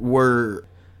that were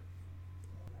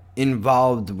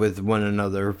involved with one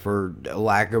another, for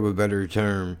lack of a better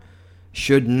term,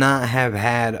 should not have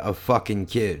had a fucking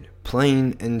kid.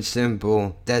 Plain and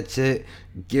simple. That's it.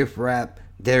 Gift wrap.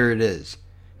 There it is.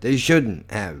 They shouldn't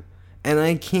have. And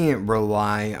I can't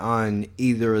rely on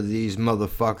either of these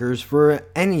motherfuckers for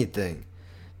anything.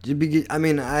 I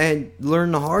mean, I had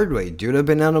learned the hard way, dude. I've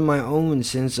been out on my own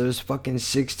since I was fucking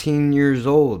 16 years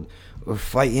old.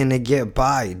 Fighting to get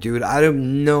by, dude. I have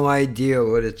no idea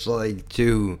what it's like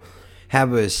to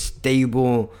have a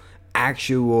stable,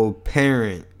 actual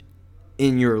parent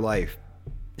in your life.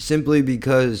 Simply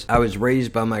because I was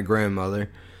raised by my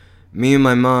grandmother. Me and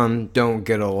my mom don't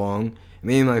get along.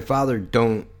 Me and my father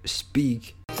don't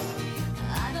speak.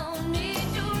 I don't need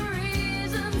your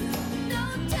reasons.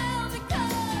 Don't tell me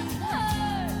 'cause it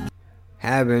hurts.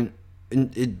 Haven't.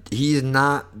 He's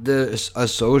not a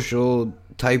social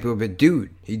type of a dude.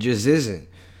 He just isn't.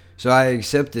 So I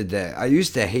accepted that. I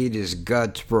used to hate his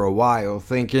guts for a while,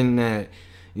 thinking that,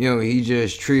 you know, he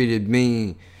just treated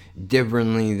me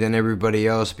differently than everybody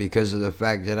else because of the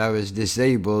fact that I was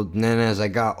disabled. And then as I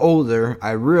got older,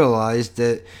 I realized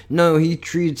that no, he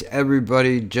treats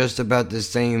everybody just about the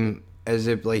same, as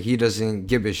if like he doesn't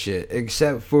give a shit,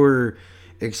 except for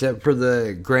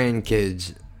the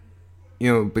grandkids.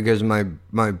 You know, because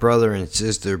my brother and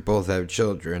sister both have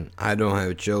children. I don't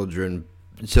have children.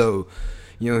 So,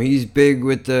 you know, he's big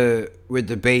with the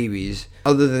babies.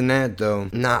 Other than that, though,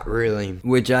 not really.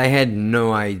 Which I had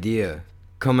no idea.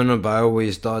 Coming up, I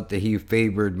always thought that he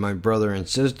favored my brother and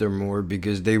sister more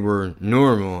because they were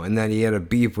normal, and that he had a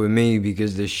beef with me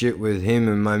because the shit with him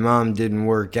and my mom didn't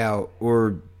work out,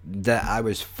 or that I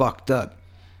was fucked up.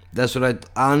 That's what I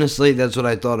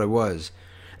thought it was.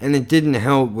 And it didn't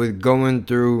help with going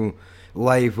through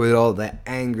life with all the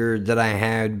anger that I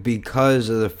had because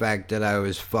of the fact that I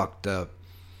was fucked up.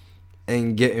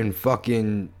 And getting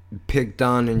fucking picked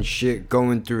on and shit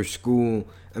going through school.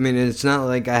 I mean, it's not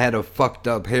like I had a fucked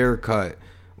up haircut.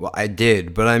 Well, I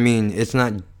did. But I mean, it's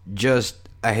not just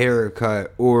a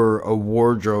haircut or a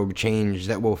wardrobe change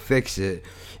that will fix it.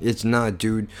 It's not,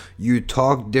 dude. You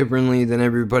talk differently than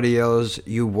everybody else.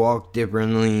 You walk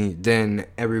differently than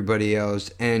everybody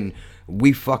else. And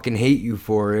we fucking hate you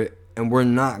for it. And we're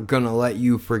not gonna let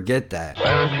you forget that.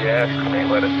 Why don't you ask me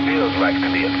what it feels like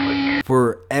to be a freak?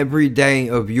 For every day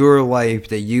of your life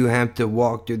that you have to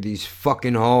walk through these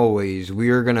fucking hallways, we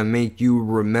are gonna make you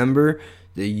remember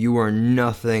that you are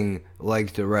nothing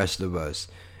like the rest of us.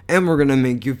 And we're gonna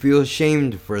make you feel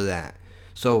ashamed for that.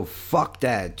 So fuck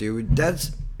that, dude.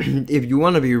 That's... if you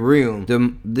want to be real,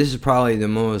 this is probably the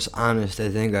most honest I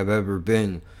think I've ever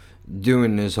been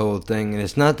doing this whole thing. And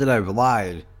it's not that I've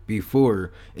lied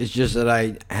before. It's just that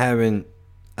I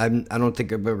don't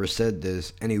think I've ever said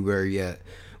this anywhere yet.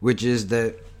 Which is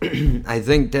that I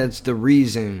think that's the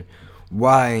reason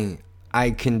why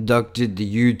I conducted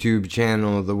the YouTube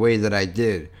channel the way that I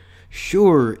did.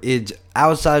 Sure, it's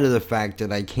outside of the fact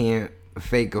that I can't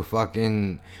fake a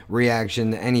fucking reaction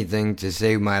to anything to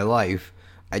save my life.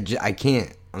 I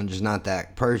can't. I'm just not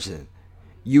that person.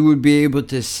 You would be able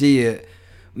to see it.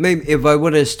 Maybe if I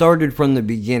would have started from the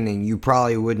beginning, you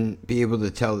probably wouldn't be able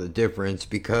to tell the difference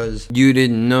because you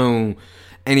didn't know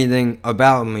anything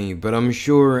about me. But I'm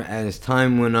sure as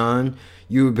time went on,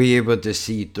 you would be able to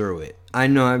see through it. I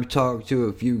know I've talked to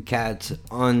a few cats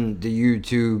on the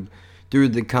YouTube through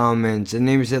the comments, and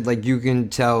they said, like, you can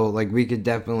tell, like, we could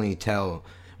definitely tell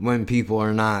when people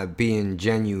are not being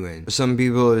genuine. Some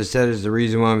people have said is the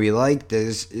reason why we like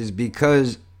this is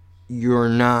because you're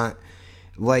not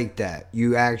like that.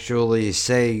 You actually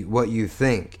say what you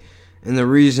think. And the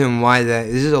reason why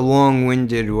this is a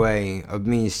long-winded way of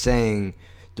me saying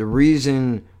the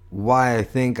reason why I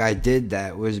think I did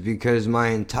that was because my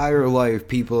entire life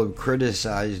people have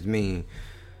criticized me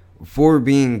for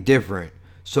being different.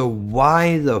 So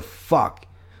why the fuck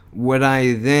would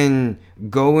I then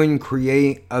go and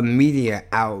create a media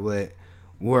outlet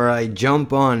where I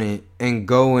jump on it and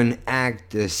go and act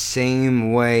the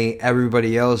same way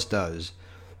everybody else does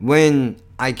when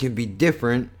I could be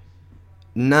different?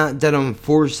 Not that I'm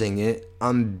forcing it.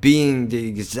 I'm being the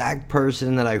exact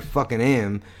person that I fucking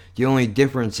am. The only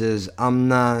difference is I'm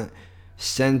not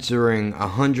censoring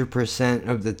 100%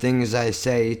 of the things I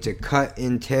say to cut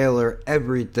and tailor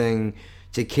everything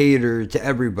to cater to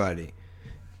everybody.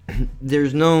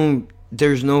 There's no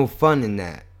fun in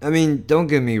that. I mean, don't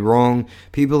get me wrong.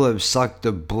 People have sucked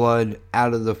the blood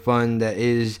out of the fun that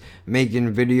is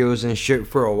making videos and shit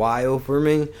for a while for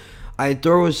me. I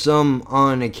throw some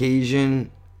on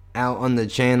occasion out on the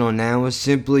channel now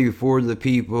simply for the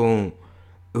people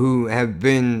who have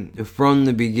been from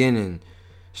the beginning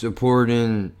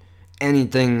supporting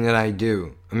anything that I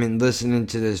do. I mean, listening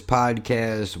to this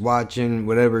podcast, watching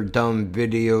whatever dumb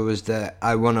videos that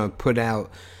I want to put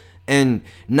out, and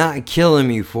not killing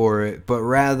me for it, but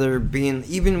rather being,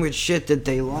 even with shit that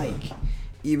they like,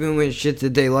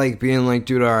 being like,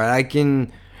 dude, alright, I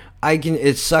can,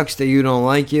 it sucks that you don't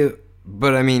like it,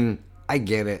 but I mean, I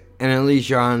get it, and at least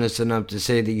you're honest enough to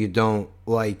say that you don't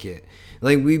like it.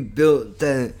 Like, we built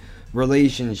that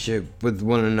relationship with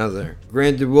one another.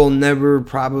 Granted, we'll never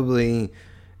probably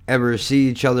ever see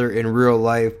each other in real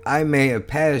life. I may have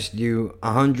passed you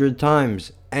 100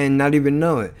 times and not even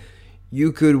know it.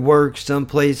 You could work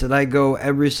someplace that I go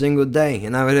every single day,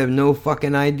 and I would have no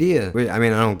fucking idea. I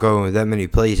mean, I don't go that many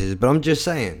places, but I'm just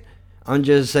saying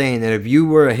that if you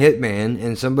were a hitman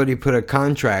and somebody put a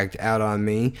contract out on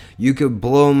me, you could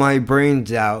blow my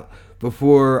brains out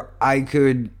before I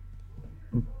could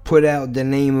put out the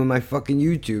name of my fucking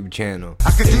YouTube channel.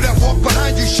 I can do that walk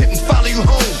behind you shit and follow you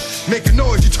home. Make a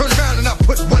noise, you turn around and I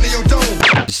put one in your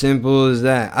dome. Simple as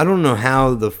that. I don't know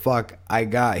how the fuck I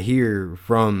got here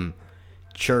from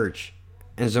church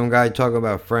and some guy talking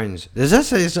about friends. Does that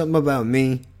say something about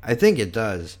me? I think it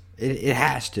does. It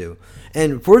has to.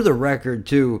 And for the record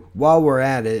too, while we're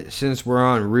at it, since we're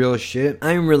on real shit,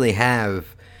 I didn't really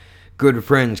have good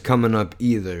friends coming up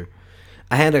either.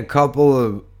 I had a couple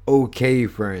of okay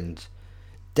friends.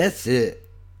 That's it.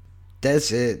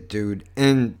 That's it, dude.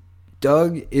 And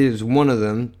Doug is one of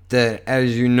them that,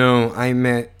 as you know, I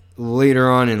met later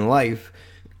on in life,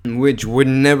 which would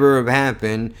never have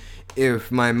happened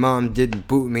if my mom didn't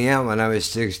boot me out when I was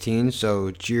 16, so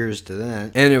cheers to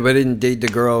that. And if I didn't date the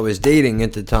girl I was dating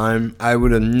at the time, I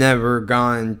would have never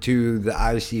gone to the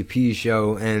ICP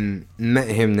show and met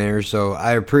him there, so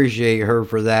I appreciate her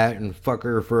for that, and fuck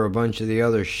her for a bunch of the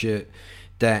other shit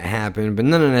that happened, but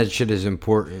none of that shit is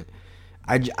important.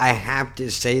 I have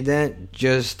to say that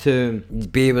just to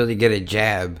be able to get a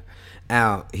jab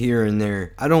out here and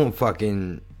there. I don't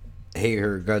fucking hate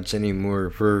her guts anymore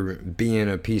for being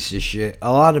a piece of shit.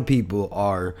 A lot of people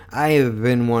are. I have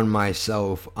been one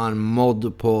myself on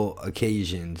multiple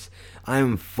occasions. I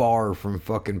am far from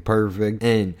fucking perfect,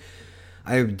 and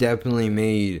I've definitely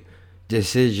made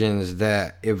decisions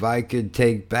that if I could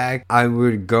take back, I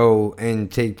would go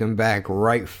and take them back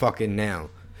right fucking now.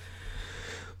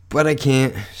 But I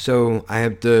can't, so I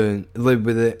have to live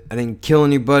with it. I didn't kill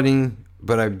anybody,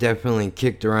 but I've definitely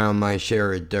kicked around my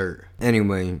share of dirt.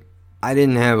 Anyway, I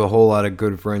didn't have a whole lot of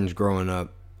good friends growing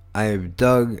up. I have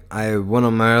Doug, I have one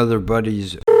of my other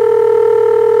buddies.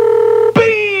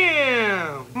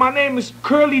 BAM! My name is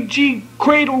Curly G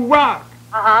Cradle Rock.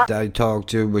 That I talk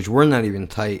to, which we're not even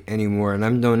tight anymore, and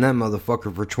I've known that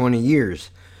motherfucker for 20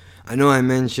 years. I know I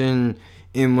mentioned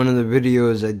in one of the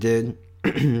videos I did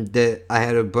that I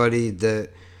had a buddy that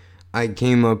I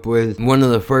came up with. One of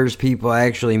the first people I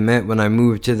actually met when I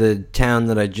moved to the town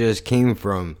that I just came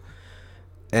from.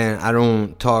 And I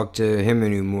don't talk to him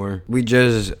anymore. I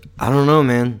don't know,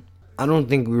 man. I don't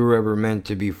think we were ever meant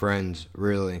to be friends,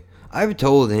 really. I've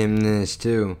told him this,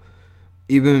 too.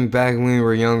 Even back when we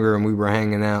were younger and we were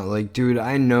hanging out. Like, dude,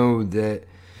 I know that...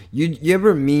 You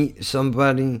ever meet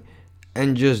somebody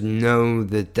and just know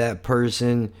that that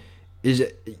person is...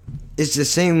 It's the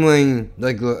same way...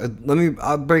 Like,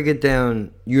 I'll break it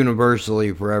down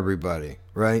universally for everybody,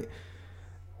 right?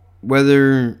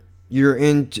 Whether you're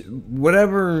into...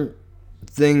 Whatever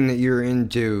thing that you're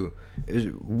into... is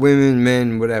women,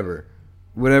 men, whatever.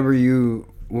 Whatever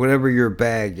your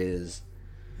bag is...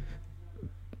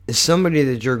 It's somebody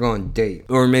that you're going to date.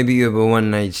 Or maybe you have a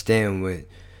one-night stand with.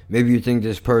 Maybe you think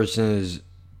this person is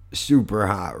super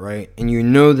hot, right? And you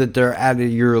know that they're out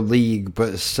of your league,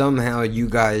 but somehow you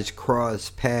guys cross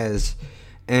paths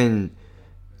and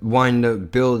wind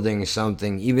up building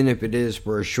something, even if it is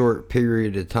for a short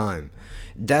period of time.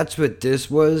 That's what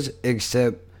this was,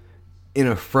 except in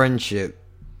a friendship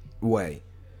way.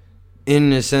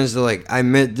 In the sense that, like, I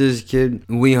met this kid,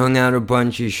 we hung out a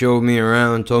bunch, he showed me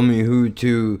around, told me who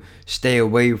to stay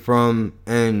away from,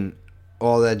 and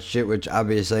all that shit, which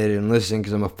obviously I didn't listen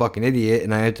because I'm a fucking idiot,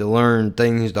 and I had to learn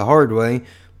things the hard way,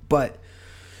 but,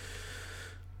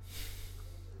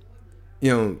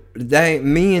 you know,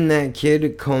 me and that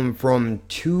kid come from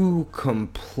two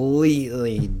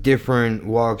completely different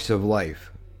walks of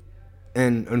life,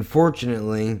 and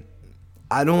unfortunately,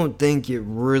 I don't think it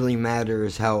really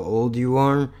matters how old you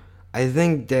are. I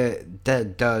think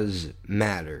that does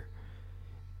matter.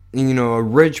 You know, a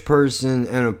rich person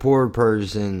and a poor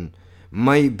person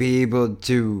might be able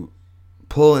to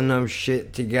pull enough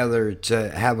shit together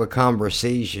to have a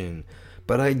conversation,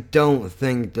 but I don't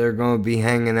think they're going to be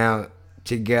hanging out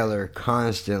together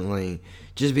constantly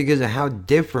just because of how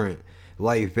different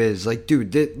life is. Like,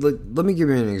 dude, let me give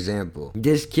you an example.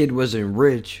 This kid wasn't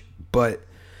rich, but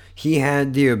he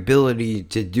had the ability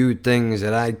to do things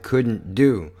that I couldn't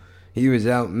do. He was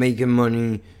out making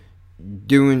money,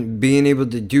 being able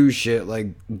to do shit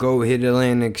like go hit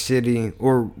Atlantic City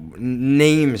or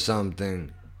name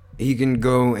something. He can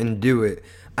go and do it.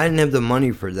 I didn't have the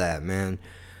money for that, man.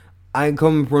 I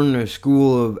come from the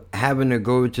school of having to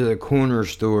go to the corner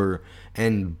store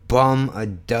and bum a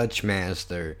Dutch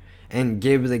master and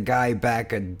give the guy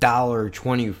back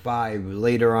 $1.25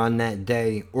 later on that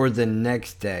day or the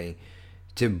next day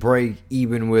to break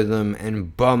even with him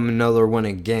and bum another one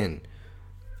again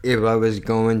if I was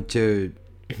going to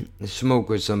smoke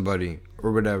with somebody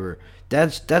or whatever.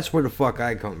 That's where the fuck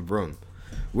I come from.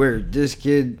 Where this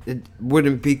kid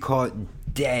wouldn't be caught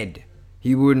dead.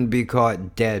 He wouldn't be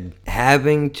caught dead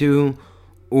having to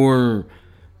or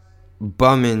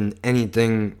bumming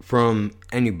anything from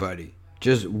anybody.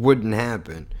 Just wouldn't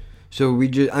happen. So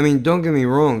don't get me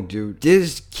wrong, dude.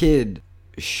 This kid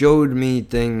showed me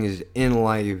things in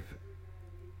life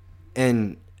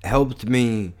and helped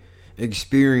me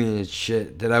experience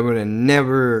shit that I would have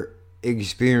never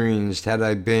experienced had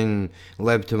I been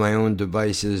left to my own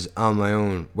devices on my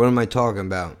own. What am I talking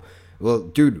about? Well,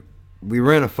 dude, we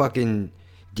ran a fucking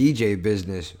DJ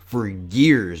business for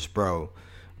years, bro.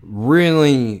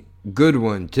 Really good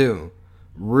one, too.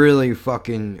 Really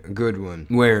fucking good one.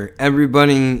 Where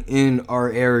everybody in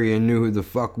our area knew who the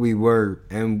fuck we were,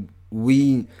 and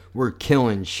we were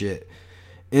killing shit.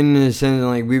 In the sense,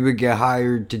 like, we would get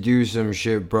hired to do some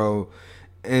shit, bro.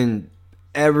 And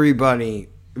everybody,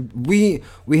 we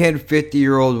had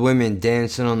 50-year-old women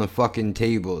dancing on the fucking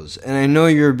tables. And I know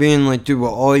you're being like, dude,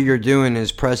 well, all you're doing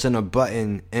is pressing a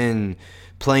button and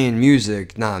playing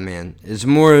music. Nah, man. It's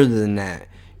more than that.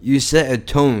 You set a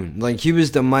tone. Like, he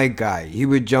was the mic guy. He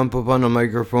would jump up on the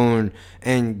microphone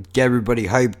and get everybody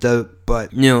hyped up.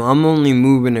 But, I'm only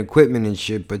moving equipment and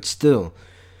shit. But still,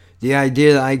 the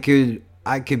idea that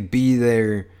I could be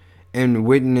there and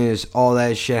witness all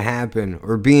that shit happen,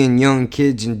 or being young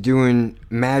kids and doing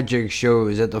magic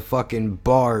shows at the fucking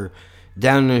bar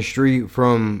down the street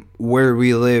from where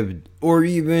we lived, or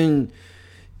even,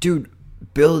 dude,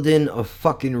 building a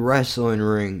fucking wrestling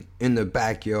ring in the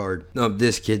backyard of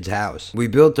this kid's house. We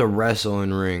built a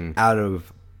wrestling ring out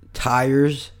of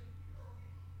tires,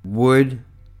 wood,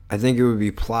 I think it would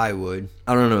be plywood.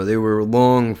 I don't know, they were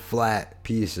long, flat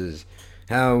pieces.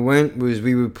 How it went was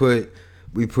we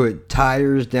put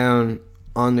tires down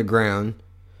on the ground,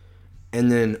 and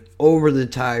then over the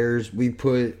tires we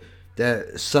put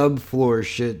that subfloor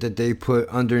shit that they put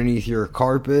underneath your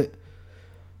carpet,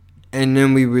 and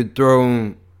then we would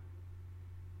throw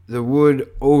the wood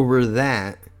over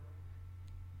that,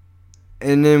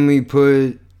 and then we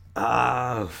put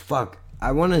I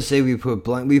want to say we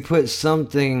put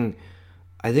something.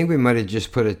 I think we might have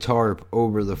just put a tarp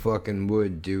over the fucking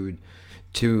wood, dude,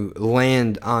 to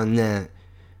land on that.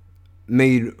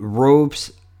 Made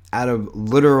ropes out of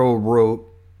literal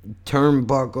rope,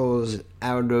 turnbuckles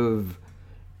out of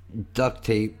duct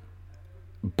tape,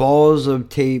 balls of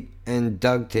tape and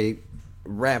duct tape,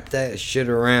 wrap that shit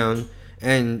around,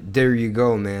 and there you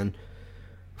go, man.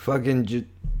 Fucking just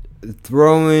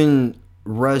throwing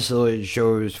wrestling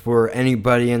shows for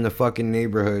anybody in the fucking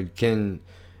neighborhood can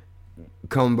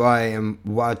come by and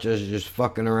watch us just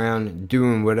fucking around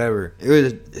doing whatever. It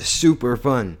was super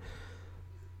fun.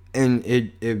 And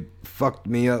it fucked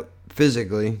me up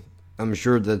physically. I'm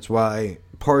sure that's why,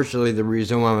 partially the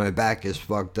reason why my back is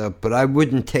fucked up. But I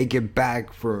wouldn't take it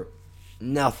back for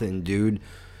nothing, dude.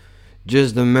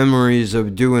 Just the memories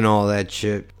of doing all that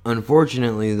shit.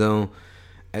 Unfortunately, though,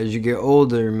 as you get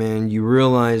older, man, you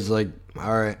realize, like,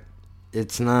 alright,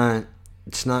 it's not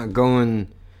going,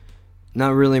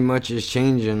 not really much is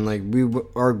changing. Like,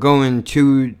 we're going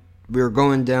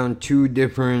down two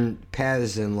different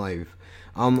paths in life.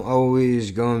 I'm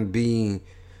always going to be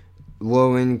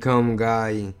low income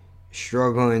guy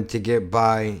struggling to get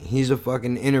by. He's a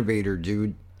fucking innovator,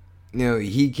 dude.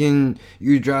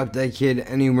 You drop that kid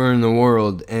anywhere in the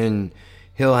world and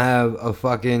he'll have a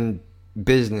fucking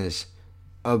business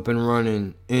up and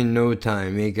running in no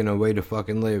time, making a way to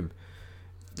fucking live.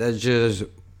 That's just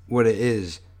what it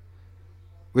is.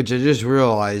 Which I just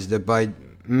realized that by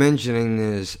mentioning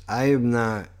this, I have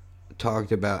not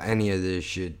talked about any of this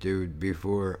shit, dude,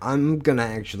 before. I'm gonna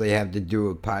actually have to do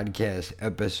a podcast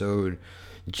episode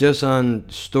just on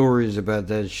stories about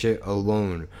that shit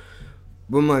alone.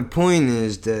 But my point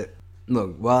is that,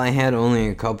 look, while I had only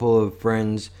a couple of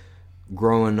friends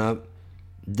growing up,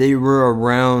 they were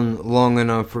around long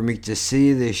enough for me to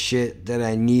see the shit that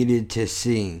I needed to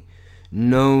see,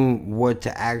 know what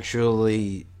to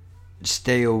actually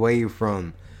stay away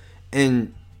from,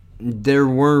 and there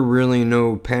were really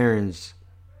no parents.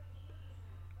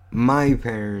 My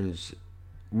parents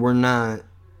were not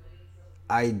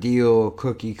ideal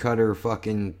cookie cutter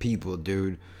fucking people,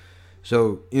 dude.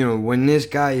 So, when this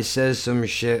guy says some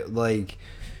shit like,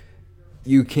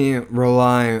 you can't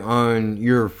rely on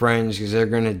your friends because they're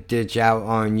going to ditch out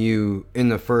on you in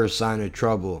the first sign of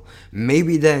trouble.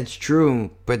 Maybe that's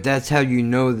true, but that's how you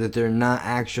know that they're not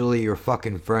actually your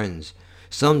fucking friends.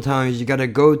 Sometimes you got to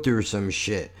go through some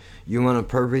shit. You want a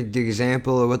perfect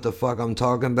example of what the fuck I'm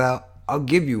talking about? I'll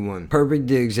give you one. Perfect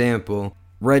example.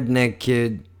 Redneck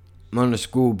kid on a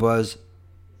school bus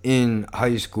in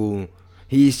high school.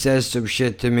 He says some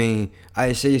shit to me.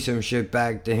 I say some shit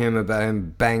back to him about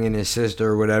him banging his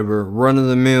sister or whatever.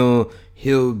 Run-of-the-mill,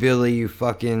 hillbilly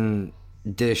fucking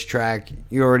diss track.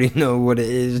 You already know what it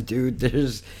is, dude.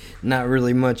 There's not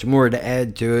really much more to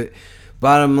add to it.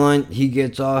 Bottom line, he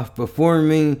gets off before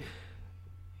me.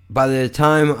 By the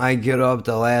time I get up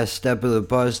the last step of the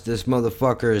bus, this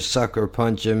motherfucker is sucker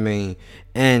punching me.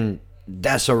 And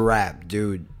that's a wrap,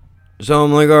 dude. So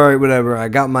I'm like, alright, whatever. I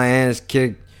got my ass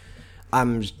kicked.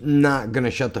 I'm not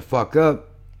gonna shut the fuck up.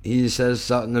 He says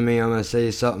something to me, I'm gonna say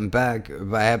something back.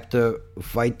 If I have to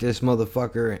fight this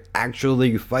motherfucker and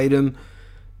actually fight him,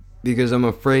 because I'm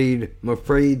afraid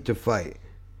to fight.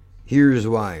 Here's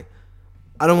why.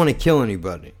 I don't want to kill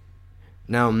anybody.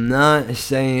 Now, I'm not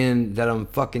saying that I'm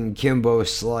fucking Kimbo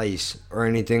Slice or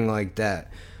anything like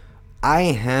that. I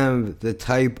have the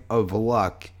type of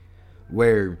luck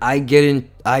where I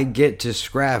get to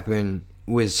scrapping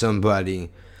with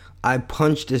somebody. I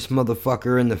punch this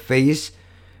motherfucker in the face.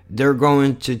 They're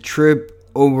going to trip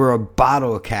over a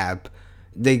bottle cap.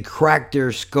 They crack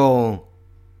their skull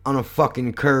on a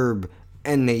fucking curb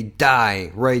and they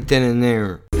die right then and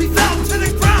there. He fell to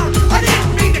the ground. I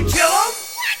didn't mean to kill him.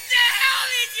 What the hell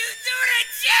did you do to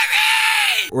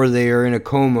Jimmy? Or they are in a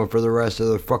coma for the rest of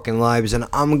their fucking lives, and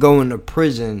I'm going to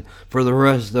prison for the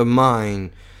rest of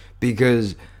mine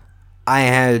because I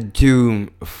had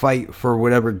to fight for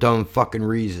whatever dumb fucking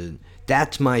reason.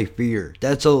 That's my fear.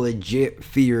 That's a legit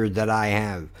fear that I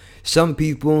have. Some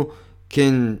people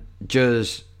can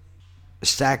just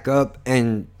stack up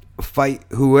and fight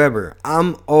whoever.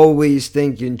 I'm always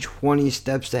thinking 20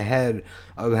 steps ahead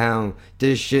of how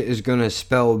this shit is gonna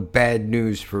spell bad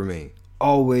news for me.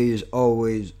 Always,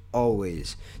 always,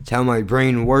 always. It's how my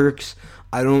brain works.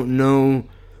 I don't know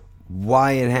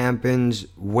why it happens,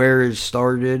 where it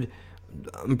started.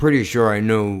 I'm pretty sure I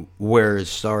know where it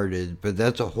started, but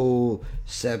that's a whole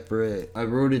separate... I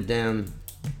wrote it down.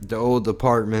 The old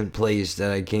apartment place that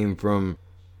I came from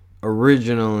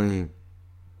originally,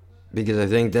 because I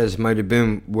think this might have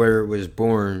been where it was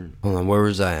born. Hold on, where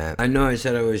was I at? I know I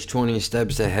said I was 20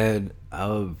 steps ahead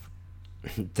of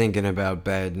thinking about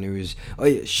bad news. Oh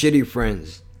yeah, shitty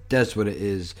friends. That's what it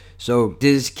is. So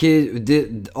this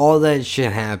kid, all that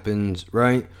shit happens,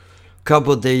 right?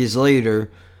 Couple days later,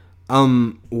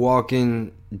 I'm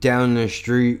walking down the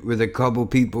street with a couple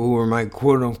people who are my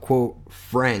quote-unquote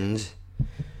friends.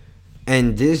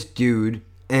 And this dude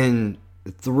and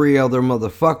 3 other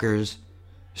motherfuckers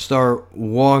start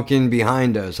walking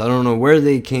behind us. I don't know where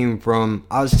they came from.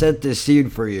 I'll set the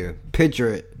seed for you. Picture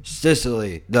it.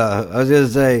 Sicily. I was going to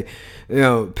say,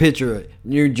 picture it.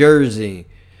 New Jersey.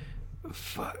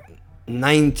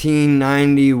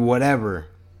 1990, whatever.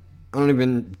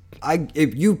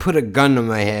 If you put a gun to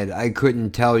my head, I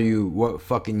couldn't tell you what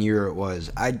fucking year it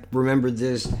was. I remember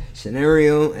this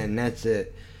scenario, and that's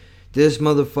it. This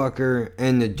motherfucker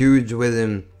and the dudes with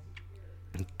him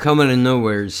come out of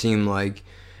nowhere, it seemed like,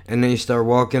 and they start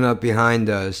walking up behind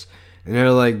us, and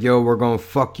they're like, yo, we're gonna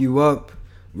fuck you up.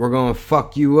 We're gonna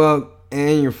fuck you up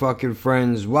and your fucking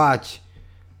friends. Watch.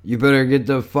 You better get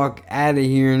the fuck out of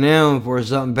here now before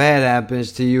something bad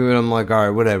happens to you. And I'm like,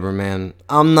 alright, whatever, man.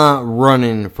 I'm not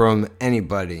running from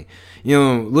anybody.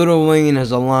 Lil Wayne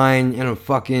has a line in a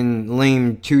fucking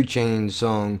lame 2 Chainz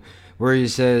song where he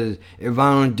says, if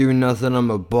I don't do nothing, I'm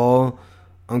a ball.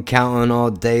 I'm counting all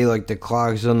day like the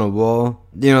clock's on the wall.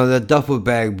 That Duffel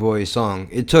Bag Boy song.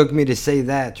 It took me to say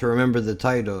that to remember the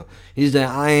title. He said,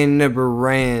 I ain't never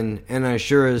ran, and I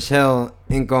sure as hell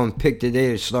ain't gonna pick the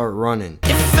day to start running.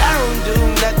 If I don't do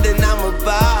nothing, I'm a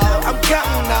ball. I'm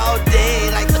counting all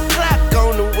day like the clock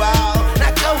on the wall.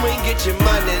 Now go and get your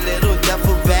money, little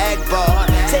duffel bag boy.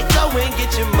 Say go and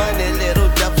get your money, little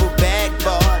duffel bag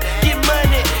boy. Get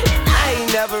money. I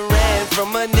ain't never ran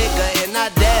from a nigga, and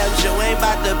I damn sure ain't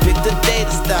about to pick the day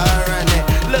to start running.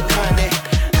 Look, honey,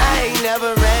 I ain't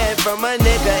never ran from a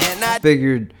nigga, and I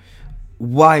figured,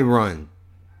 why run?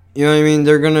 You know what I mean?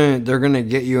 They're gonna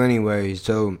get you anyway.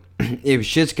 So if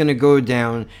shit's gonna go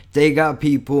down, they got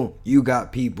people, you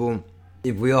got people.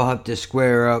 If we all have to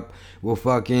square up, we'll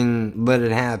fucking let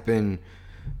it happen.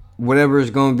 Whatever it's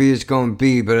gonna be, it's gonna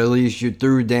be. But at least you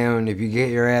threw down. If you get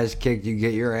your ass kicked, you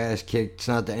get your ass kicked. It's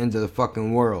not the end of the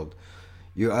fucking world.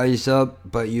 You ice up,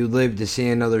 but you live to see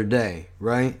another day,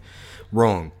 right?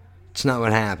 Wrong. It's not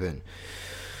what happened.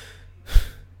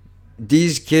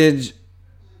 These kids,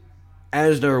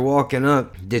 as they're walking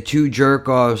up, the 2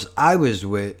 jerk-offs I was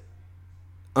with,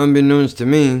 unbeknownst to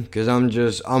me, because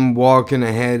I'm walking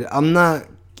ahead. I'm not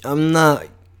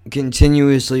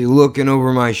continuously looking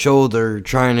over my shoulder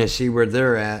trying to see where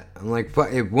they're at. I'm like,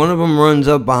 if one of them runs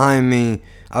up behind me,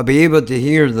 I'll be able to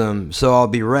hear them, so I'll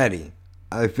be ready.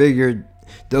 I figured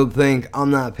they'll think I'm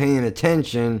not paying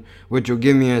attention, which will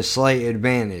give me a slight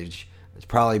advantage. It's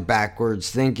probably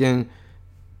backwards thinking.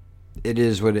 it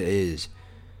is what it is.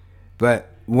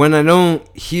 But when I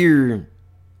don't hear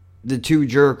the two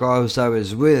jerk-offs I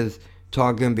was with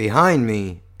talking behind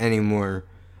me anymore,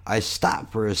 I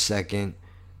stop for a second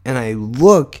and I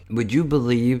look. Would you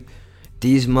believe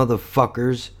these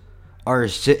motherfuckers are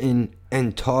sitting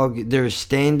and talking? They're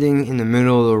standing in the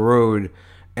middle of the road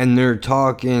and they're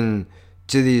talking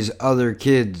to these other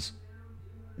kids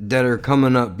that are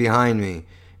coming up behind me.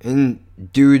 And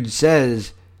dude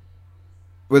says,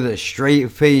 with a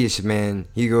straight face, man,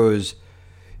 he goes,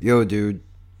 "Yo, dude,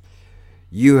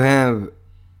 you have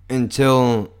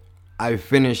until I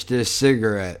finish this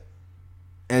cigarette,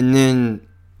 and then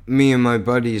me and my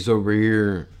buddies over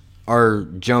here are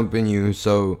jumping you,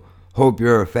 so hope you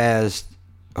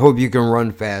can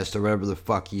run fast," or whatever the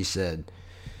fuck he said.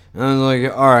 And I was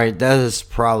like, alright, that is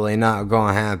probably not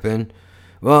gonna happen.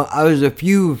 Well, I was a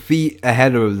few feet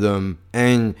ahead of them,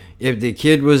 and if the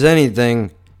kid was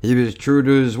anything, he was true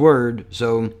to his word.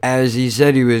 So, as he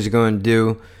said he was going to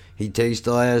do, he takes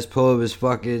the last pull of his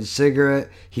fucking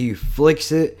cigarette, he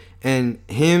flicks it, and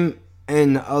him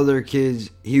and the other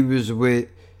kids he was with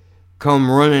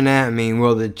come running at me,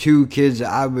 while the two kids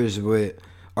that I was with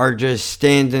are just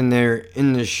standing there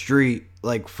in the street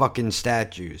like fucking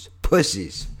statues.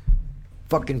 Pussies.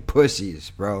 Fucking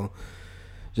pussies, bro.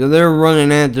 So they're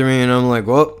running after me, and I'm like,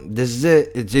 well, this is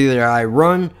it. It's either I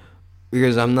run,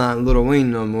 because I'm not Lil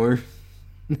Wayne no more.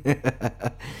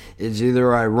 It's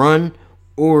either I run,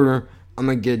 or I'm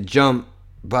gonna get jumped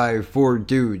by 4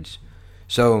 dudes.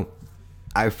 So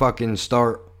I fucking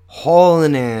start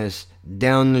hauling ass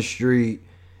down the street.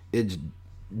 It's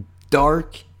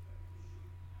dark,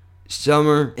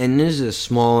 summer, and this is a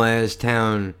small ass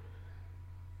town.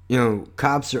 You know,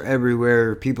 cops are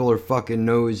everywhere. People are fucking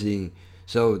nosy.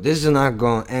 So this is not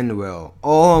going to end well.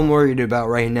 All I'm worried about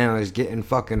right now is getting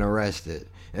fucking arrested.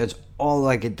 That's all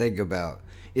I can think about.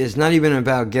 It's not even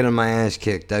about getting my ass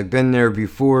kicked. I've been there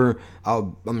before.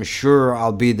 I'm sure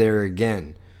I'll be there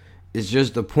again. It's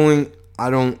just the point, I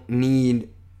don't need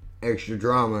extra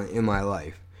drama in my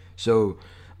life. So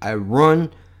I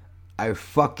run. I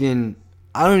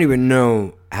don't even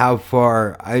know how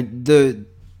far.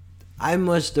 I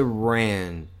must have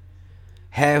ran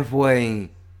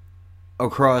halfway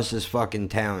across this fucking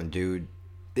town, dude.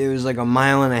 It was like 1.5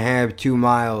 miles, 2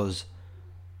 miles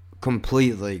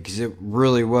completely, because it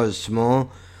really was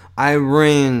small. I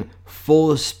ran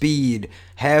full speed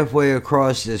halfway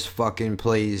across this fucking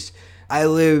place. I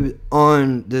lived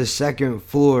on the second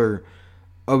floor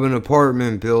of an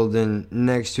apartment building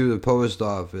next to the post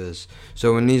office.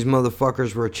 So when these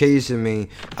motherfuckers were chasing me,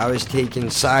 I was taking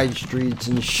side streets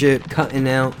and shit, cutting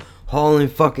out, hauling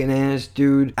fucking ass,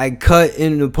 dude. I cut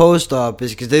in the post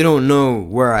office because they don't know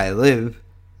where I live.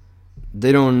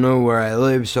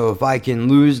 So if I can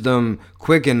lose them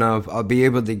quick enough, I'll be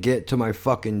able to get to my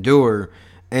fucking door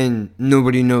and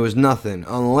nobody knows nothing.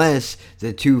 Unless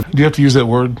the two... Do you have to use that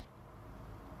word?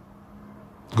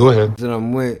 Go ahead. ...that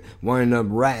I'm with wind up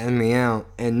ratting me out.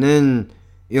 And then,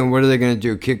 you know, what are they going to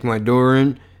do? Kick my door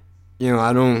in? You know,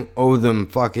 I don't owe them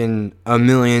fucking $1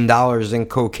 million in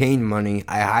cocaine money.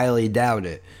 I highly doubt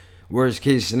it. Worst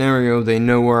case scenario, they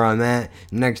know where I'm at.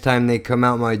 Next time they come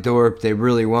out my door, if they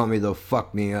really want me, they'll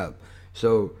fuck me up.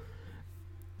 So,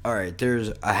 alright,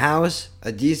 there's a house,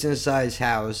 a decent sized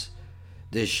house,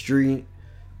 the street,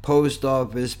 post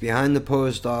office. Behind the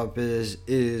post office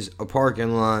is a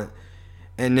parking lot.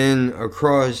 And then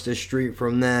across the street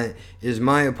from that is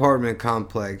my apartment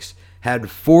complex.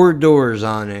 Had 4 doors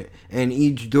on it, and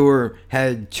each door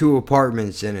had 2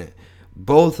 apartments in it,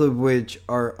 both of which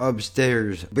are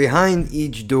upstairs. Behind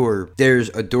each door, there's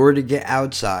a door to get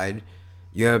outside.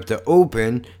 You have to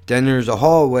open. Then there's a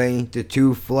hallway, the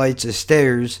 2 flights of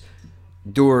stairs,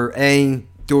 door A,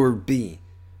 door B.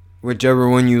 Whichever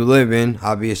one you live in,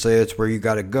 obviously that's where you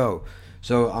gotta go.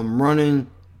 So I'm running.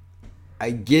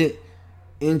 I get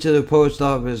into the post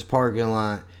office parking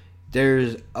lot.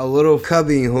 There's a little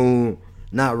cubby hole,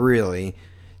 not really.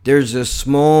 There's a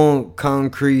small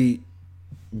concrete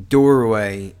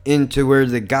doorway into where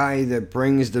the guy that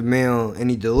brings the mail and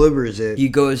he delivers it, he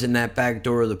goes in that back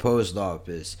door of the post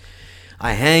office.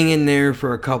 I hang in there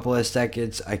for a couple of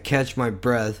seconds. I catch my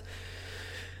breath.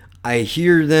 I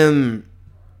hear them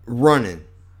running.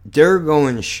 They're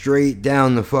going straight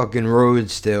down the fucking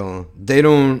road still. They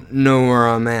don't know where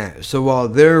I'm at. So while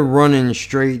they're running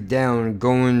straight down,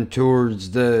 going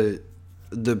towards the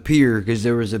pier, because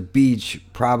there was a beach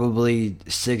probably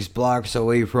 6 blocks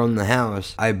away from the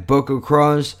house, I book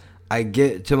across, I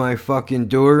get to my fucking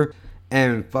door,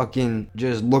 and fucking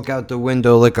just look out the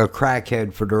window like a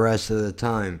crackhead for the rest of the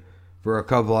time. For a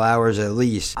couple hours at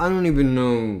least. I don't even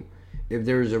know if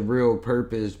there's a real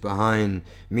purpose behind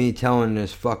me telling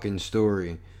this fucking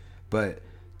story. But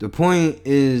the point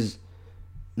is,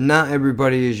 not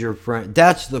everybody is your friend.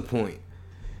 That's the point.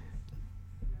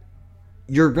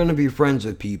 You're gonna be friends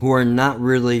with people who are not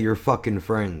really your fucking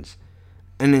friends.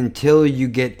 And until you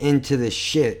get into the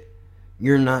shit,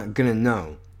 you're not gonna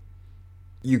know.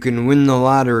 You can win the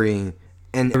lottery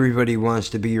and everybody wants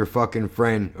to be your fucking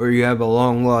friend, or you have a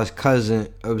long lost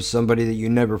cousin of somebody that you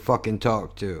never fucking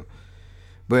talk to.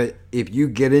 But if you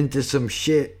get into some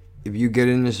shit, if you get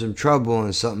into some trouble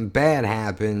and something bad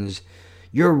happens,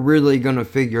 you're really gonna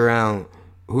figure out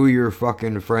who your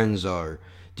fucking friends are.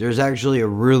 There's actually a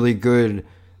really good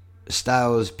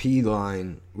Styles P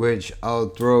line, which I'll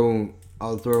throw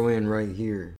in right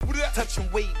here.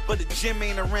 Touching weight, but the gym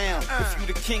ain't around. If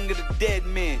you the king of the dead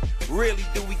man, really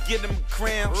do we get him a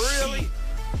crown? Really?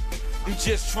 I'm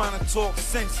just trying to talk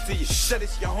sense to you. Shut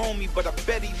it's your homie, but I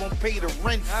bet he won't pay the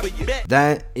rent for you.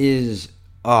 That is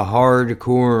a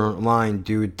hardcore line,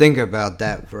 dude. Think about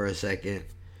that for a second.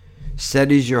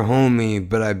 Said he's your homie,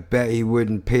 but I bet he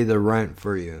wouldn't pay the rent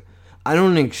for you. I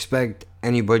don't expect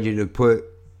anybody to put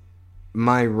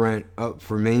my rent up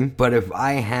for me, but if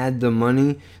I had the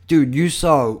money, dude, you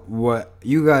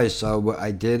guys saw what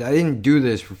I did. I didn't do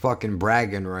this for fucking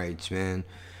bragging rights, man.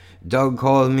 Doug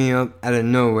called me up out of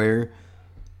nowhere,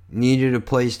 needed a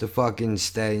place to fucking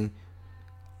stay.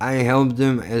 I helped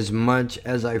him as much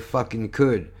as I fucking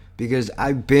could, because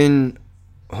I've been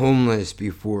homeless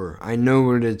before. I know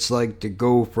what it's like to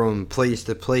go from place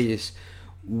to place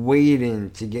waiting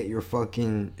to get your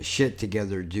fucking shit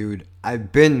together, dude.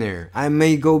 I've been there. I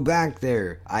may go back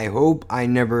there. I hope I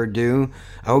never do.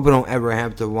 I hope I don't ever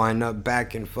have to wind up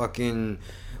back in fucking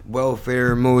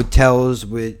welfare motels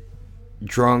with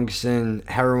drunks and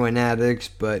heroin addicts,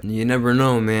 but you never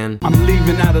know, man. I'm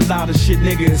leaving out a lot of shit,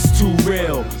 nigga, it's too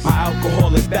real. My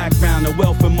alcoholic background, the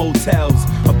welfare motels,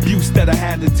 abuse that I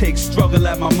had to take, struggle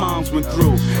that my moms went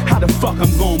through. How the fuck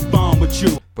I'm gonna bond with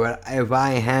you? But if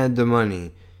I had the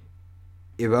money,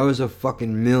 if I was a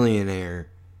fucking millionaire,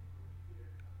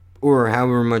 or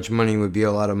however much money would be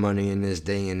a lot of money in this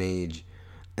day and age,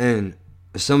 and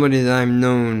somebody that I've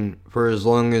known for as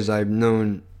long as I've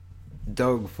known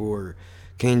Doug for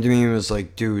came to me and was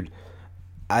like, dude,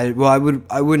 I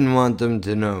wouldn't want them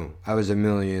to know I was a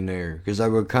millionaire, because I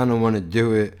would kind of want to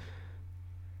do it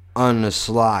on the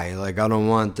sly. Like, I don't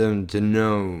want them to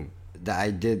know that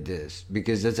I did this,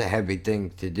 because that's a heavy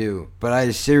thing to do. But I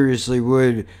seriously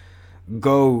would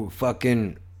go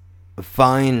fucking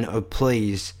find a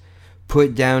place,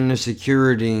 put down the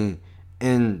security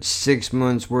and 6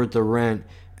 months worth of rent,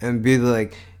 and be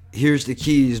like, here's the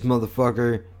keys,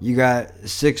 motherfucker. You got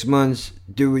 6 months,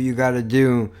 do what you gotta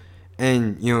do,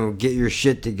 and, get your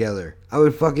shit together. I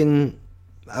would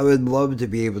love to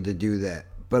be able to do that,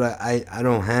 but I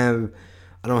don't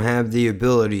have the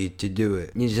ability to do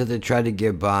it. You just have to try to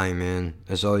get by, man.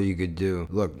 That's all you could do.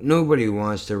 Look, nobody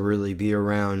wants to really be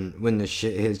around when the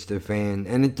shit hits the fan,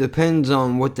 and it depends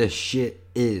on what the shit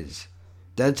is.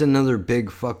 That's another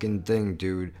big fucking thing,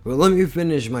 dude. But let me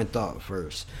finish my thought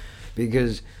first,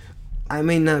 because I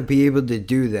may not be able to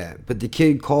do that, but the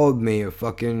kid called me at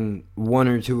fucking 1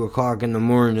 or 2 o'clock in the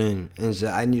morning and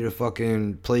said, I need a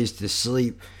fucking place to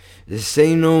sleep. Just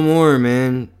say no more,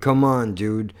 man. Come on,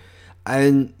 dude.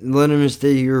 I let him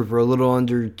stay here for a little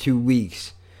under 2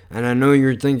 weeks. And I know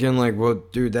you're thinking like, well,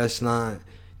 dude, that's not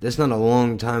a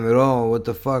long time at all. What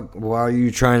the fuck? Why are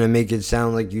you trying to make it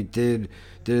sound like you did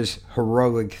this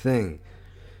heroic thing?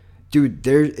 Dude,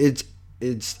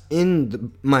 it's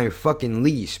in my fucking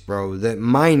lease, bro, that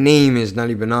my name is not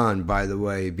even on, by the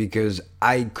way, because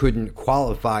I couldn't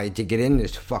qualify to get in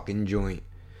this fucking joint.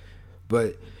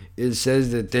 But it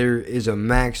says that there is a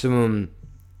maximum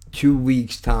 2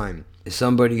 weeks time.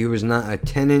 Somebody who is not a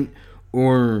tenant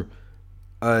or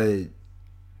a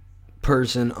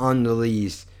person on the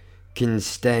lease can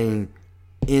stay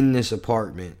in this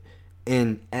apartment.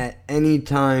 And at any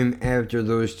time after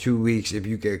those 2 weeks, if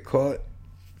you get caught,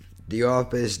 the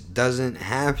office doesn't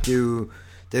have to,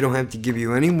 they don't have to give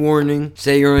you any warning.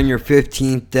 Say you're on your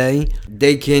 15th day,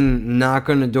 they can knock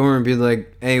on the door and be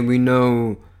like, hey, we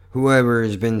know whoever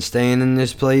has been staying in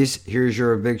this place, here's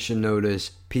your eviction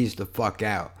notice, peace the fuck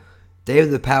out. They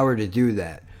have the power to do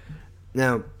that.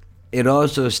 Now, it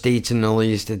also states in the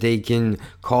lease that they can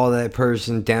call that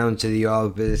person down to the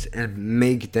office and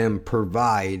make them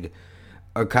provide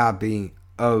a copy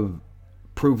of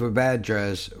proof of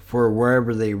address for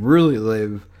wherever they really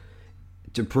live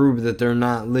to prove that they're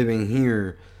not living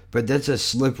here. But that's a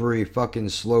slippery fucking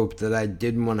slope that I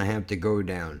didn't want to have to go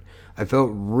down. I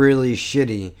felt really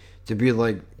shitty to be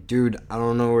like, dude, I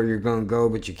don't know where you're gonna go,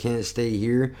 but you can't stay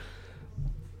here.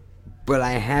 But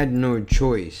I had no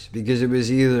choice because it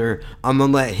was either I'm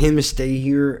going to let him stay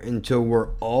here until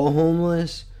we're all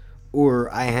homeless,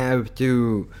 or I have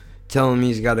to tell him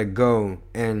he's got to go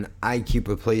and I keep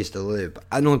a place to live.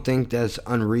 I don't think that's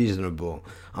unreasonable.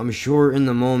 I'm sure in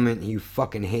the moment he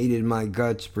fucking hated my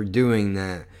guts for doing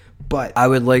that. But I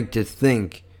would like to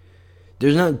think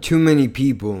there's not too many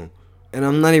people, and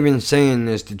I'm not even saying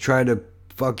this to try to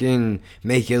fucking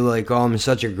make it like, oh, I'm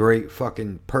such a great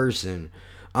fucking person.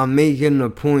 I'm making the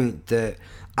point that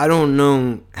I don't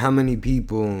know how many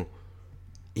people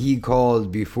he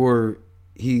called before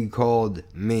he called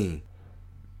me.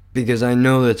 Because I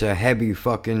know that's a heavy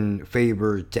fucking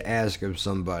favor to ask of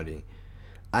somebody.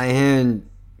 I had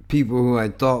people who I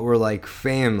thought were like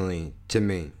family to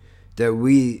me that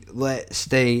we let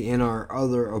stay in our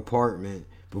other apartment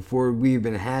before we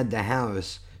even had the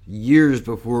house, years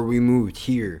before we moved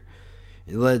here.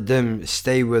 Let them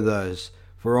stay with us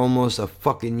for almost a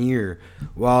fucking year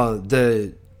while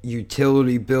the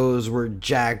utility bills were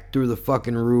jacked through the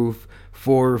fucking roof. $400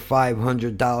 or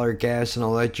 $500 gas and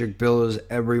electric bills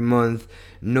every month.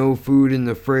 No food in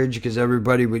the fridge because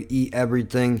everybody would eat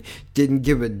everything. Didn't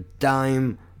give a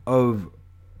dime of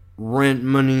rent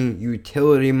money,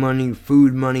 utility money,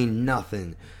 food money,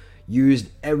 nothing.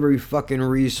 Used every fucking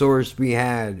resource we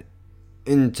had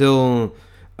until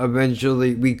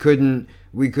eventually we couldn't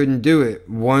do it.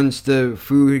 Once the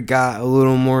food got a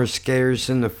little more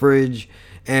scarce in the fridge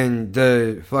and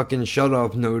the fucking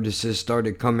shut-off notices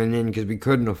started coming in because we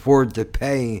couldn't afford to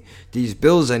pay these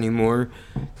bills anymore,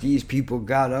 these people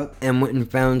got up and went and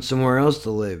found somewhere else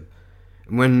to live.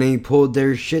 When they pulled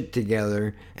their shit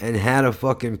together and had a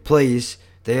fucking place,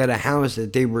 they had a house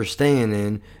that they were staying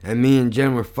in, and me and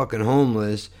Jen were fucking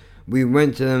homeless. We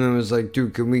went to them and was like,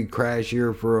 dude, can we crash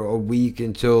here for a week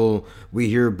until we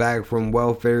hear back from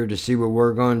welfare to see what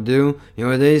we're gonna do? You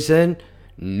know what they said?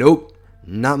 Nope.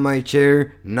 Not my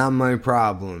chair, not my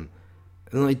problem.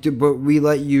 And like, dude, but we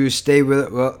let you stay with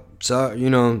it. Well, so, you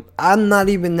know, I'm not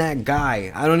even that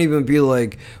guy. I don't even be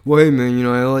like, well, hey, man, you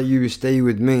know, I let you stay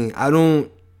with me. I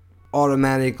don't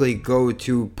automatically go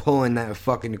to pulling that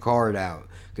fucking card out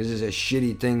because it's a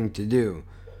shitty thing to do.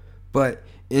 But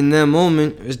in that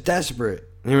moment, it was desperate.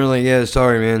 They were like, yeah,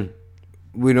 sorry, man.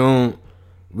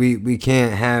 We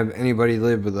can't have anybody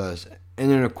live with us.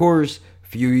 And then, of course, a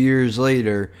few years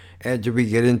later, after we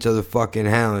get into the fucking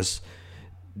house,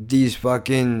 these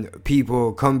fucking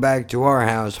people come back to our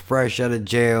house fresh out of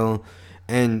jail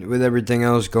and with everything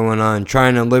else going on,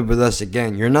 trying to live with us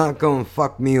again. You're not going to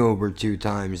fuck me over 2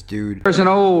 times, dude. There's an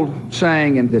old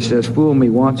saying that says, fool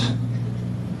me once,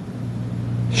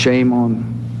 shame on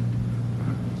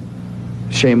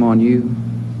you.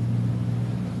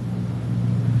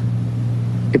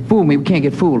 If fool me, we can't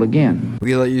get fooled again.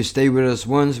 We let you stay with us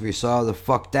once, we saw the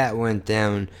fuck that went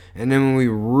down, and then when we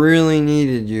really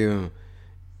needed you,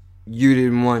 you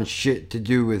didn't want shit to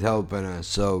do with helping us,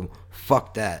 so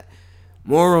fuck that.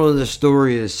 Moral of the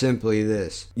story is simply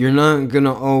this. You're not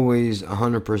gonna always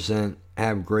 100%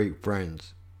 have great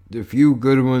friends. The few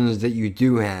good ones that you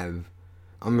do have,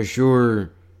 I'm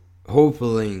sure,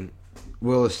 hopefully,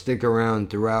 will stick around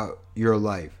throughout your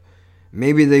life.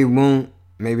 Maybe they won't.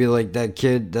 Maybe like that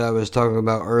kid that I was talking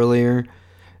about earlier,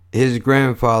 his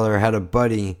grandfather had a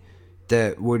buddy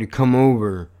that would come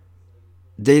over.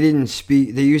 They didn't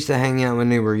speak. They used to hang out when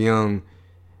they were young.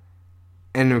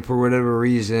 And then for whatever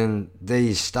reason,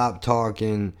 they stopped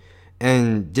talking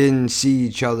and didn't see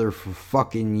each other for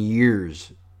fucking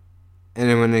years. And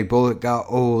then when they both got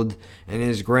old, and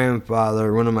his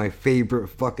grandfather, one of my favorite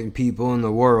fucking people in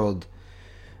the world,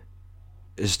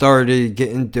 started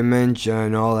getting dementia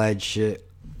and all that shit,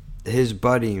 his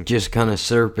buddy just kind of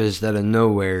surfaced out of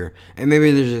nowhere. And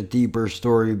maybe there's a deeper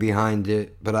story behind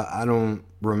it, but I don't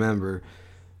remember.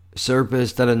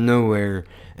 Surfaced out of nowhere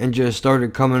and just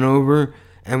started coming over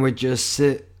and would just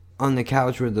sit on the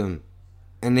couch with them.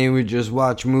 And they would just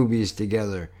watch movies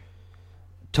together.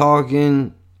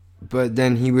 Talking, but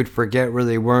then he would forget where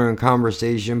they were in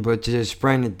conversation. But to his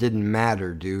friend, it didn't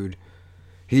matter, dude.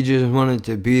 He just wanted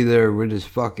to be there with his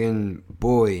fucking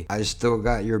boy. I still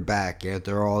got your back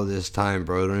after all this time,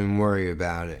 bro. Don't even worry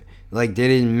about it. Like, they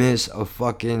didn't miss a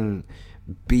fucking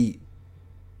beat.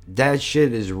 That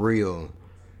shit is real.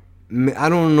 I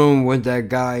don't know what that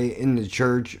guy in the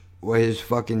church, what his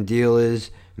fucking deal is.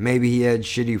 Maybe he had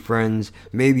shitty friends.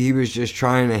 Maybe he was just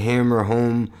trying to hammer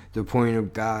home the point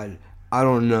of God. I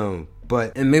don't know.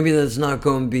 And maybe that's not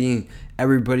going to be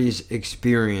everybody's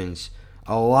experience.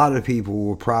 A lot of people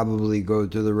will probably go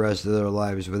through the rest of their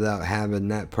lives without having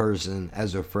that person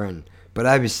as a friend. But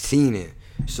I've seen it,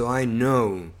 so I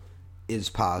know it's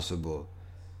possible.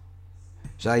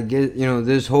 So I get,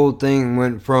 this whole thing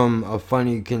went from a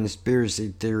funny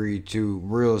conspiracy theory to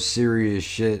real serious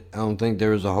shit. I don't think there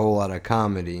was a whole lot of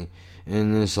comedy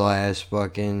in this last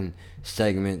fucking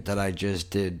segment that I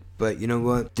just did. But you know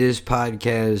what? This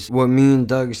podcast, what me and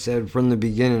Doug said from the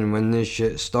beginning when this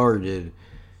shit started,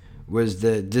 was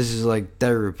that this is like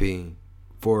therapy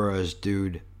for us,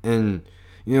 dude. And,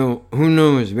 who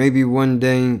knows? Maybe one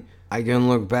day I can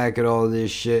look back at all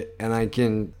this shit and I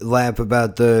can laugh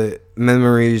about the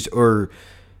memories, or,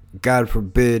 God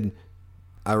forbid,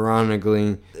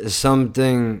 ironically,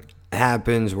 something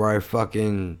happens where I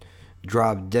fucking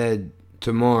drop dead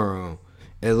tomorrow.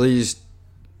 At least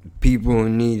people who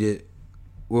need it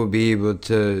will be able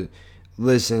to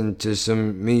listen to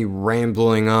me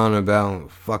rambling on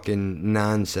about fucking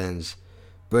nonsense.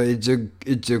 But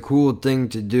it's a cool thing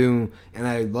to do, and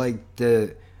I like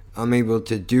that I'm able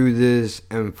to do this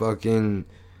and fucking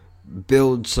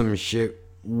build some shit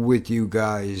with you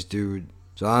guys, dude.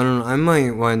 So I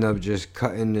might wind up just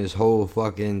cutting this whole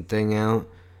fucking thing out.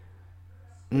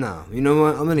 No, you know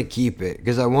what? I'm gonna keep it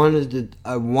because I wanted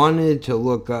to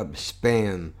look up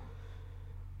spam.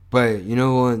 But you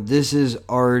know what? This is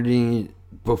already,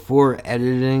 before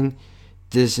editing,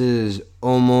 this is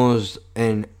almost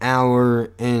an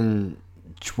hour and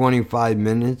 25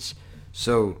 minutes.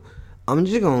 So I'm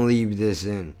just going to leave this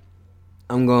in.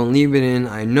 I'm going to leave it in.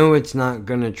 I know it's not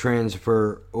going to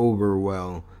transfer over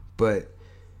well. But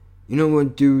you know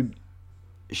what, dude?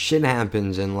 Shit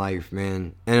happens in life,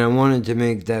 man. And I wanted to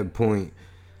make that point.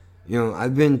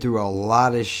 I've been through a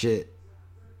lot of shit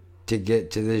to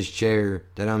get to this chair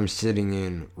that I'm sitting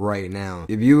in right now.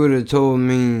 If you would have told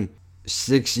me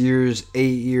 6 years, 8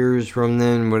 years from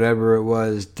then, whatever it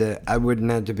was, that I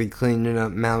wouldn't have to be cleaning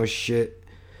up mouse shit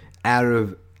out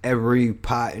of every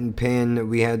pot and pan that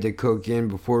we had to cook in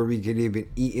before we could even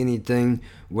eat anything,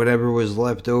 whatever was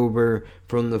left over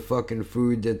from the fucking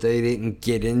food that they didn't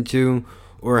get into,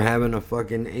 or having a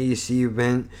fucking AC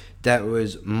vent that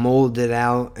was molded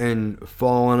out and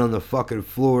falling on the fucking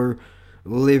floor,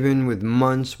 living with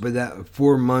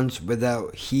 4 months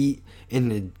without heat in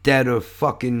the dead of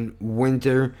fucking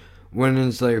winter when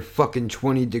it's like fucking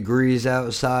 20 degrees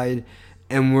outside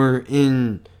and we're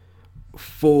in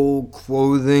full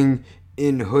clothing,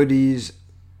 in hoodies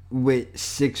with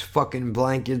 6 fucking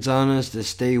blankets on us to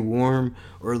stay warm,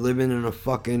 or living in a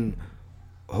fucking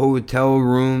hotel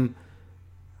room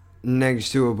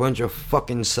next to a bunch of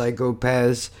fucking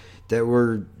psychopaths that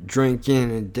were drinking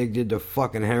and addicted to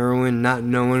fucking heroin, not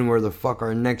knowing where the fuck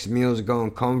our next meal is going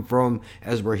to come from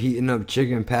as we're heating up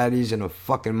chicken patties in a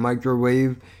fucking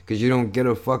microwave because you don't get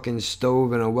a fucking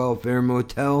stove in a welfare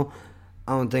motel.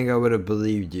 I don't think I would have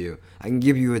believed you. I can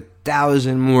give you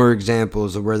 1,000 more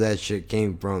examples of where that shit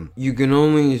came from. You can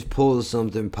always pull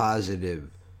something positive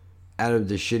out of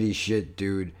the shitty shit,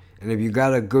 dude. And if you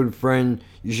got a good friend,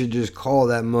 you should just call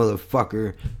that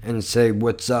motherfucker and say,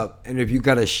 what's up? And if you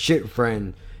got a shit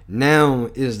friend, now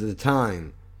is the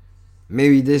time.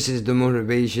 Maybe this is the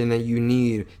motivation that you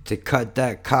need to cut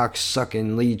that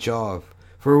cock-sucking leech off.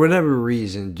 For whatever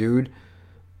reason, dude.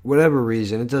 Whatever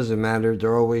reason, it doesn't matter.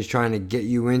 They're always trying to get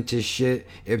you into shit.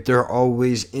 If they're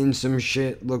always in some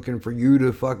shit looking for you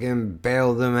to fucking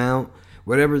bail them out.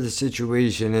 Whatever the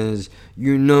situation is,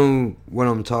 you know what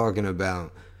I'm talking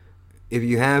about. If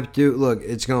you have to, look,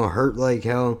 it's going to hurt like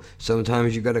hell.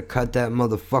 Sometimes you got to cut that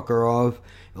motherfucker off.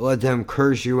 Let them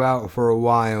curse you out for a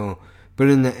while. But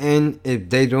in the end, if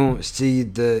they don't see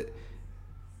that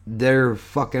they're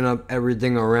fucking up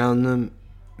everything around them,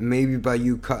 maybe by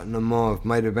you cutting them off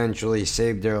might eventually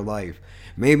save their life.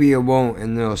 Maybe it won't,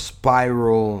 and they'll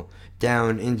spiral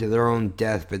down into their own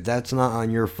death. But that's not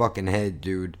on your fucking head,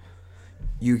 dude.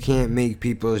 You can't make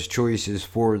people's choices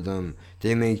for them.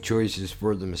 They make choices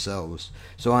for themselves.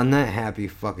 So on that happy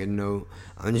fucking note,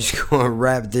 I'm just going to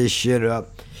wrap this shit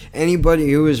up.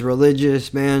 Anybody who is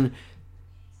religious, man,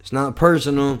 it's not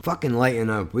personal. Fucking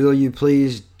lighten up, will you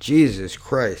please? Jesus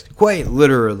Christ. Quite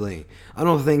literally. I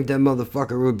don't think that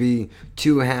motherfucker would be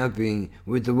too happy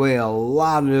with the way a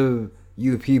lot of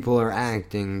you people are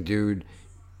acting, dude.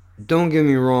 Don't get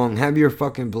me wrong. Have your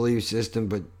fucking belief system,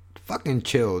 but fucking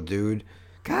chill, dude.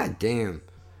 God damn.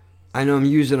 I know I'm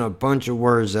using a bunch of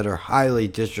words that are highly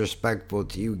disrespectful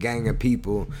to you gang of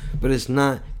people, but it's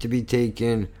not to be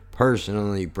taken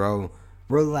personally, bro.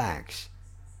 Relax.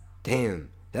 Damn.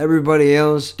 Everybody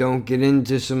else, don't get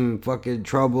into some fucking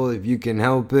trouble if you can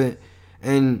help it.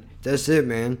 And that's it,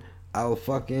 man. I'll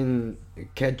fucking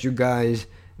catch you guys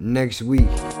next week.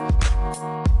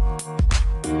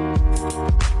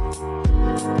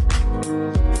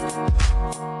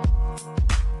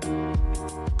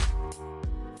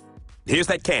 Here's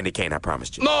that candy cane I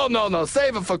promised you. No,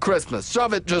 save it for Christmas.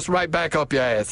 Shove it just right back up your ass.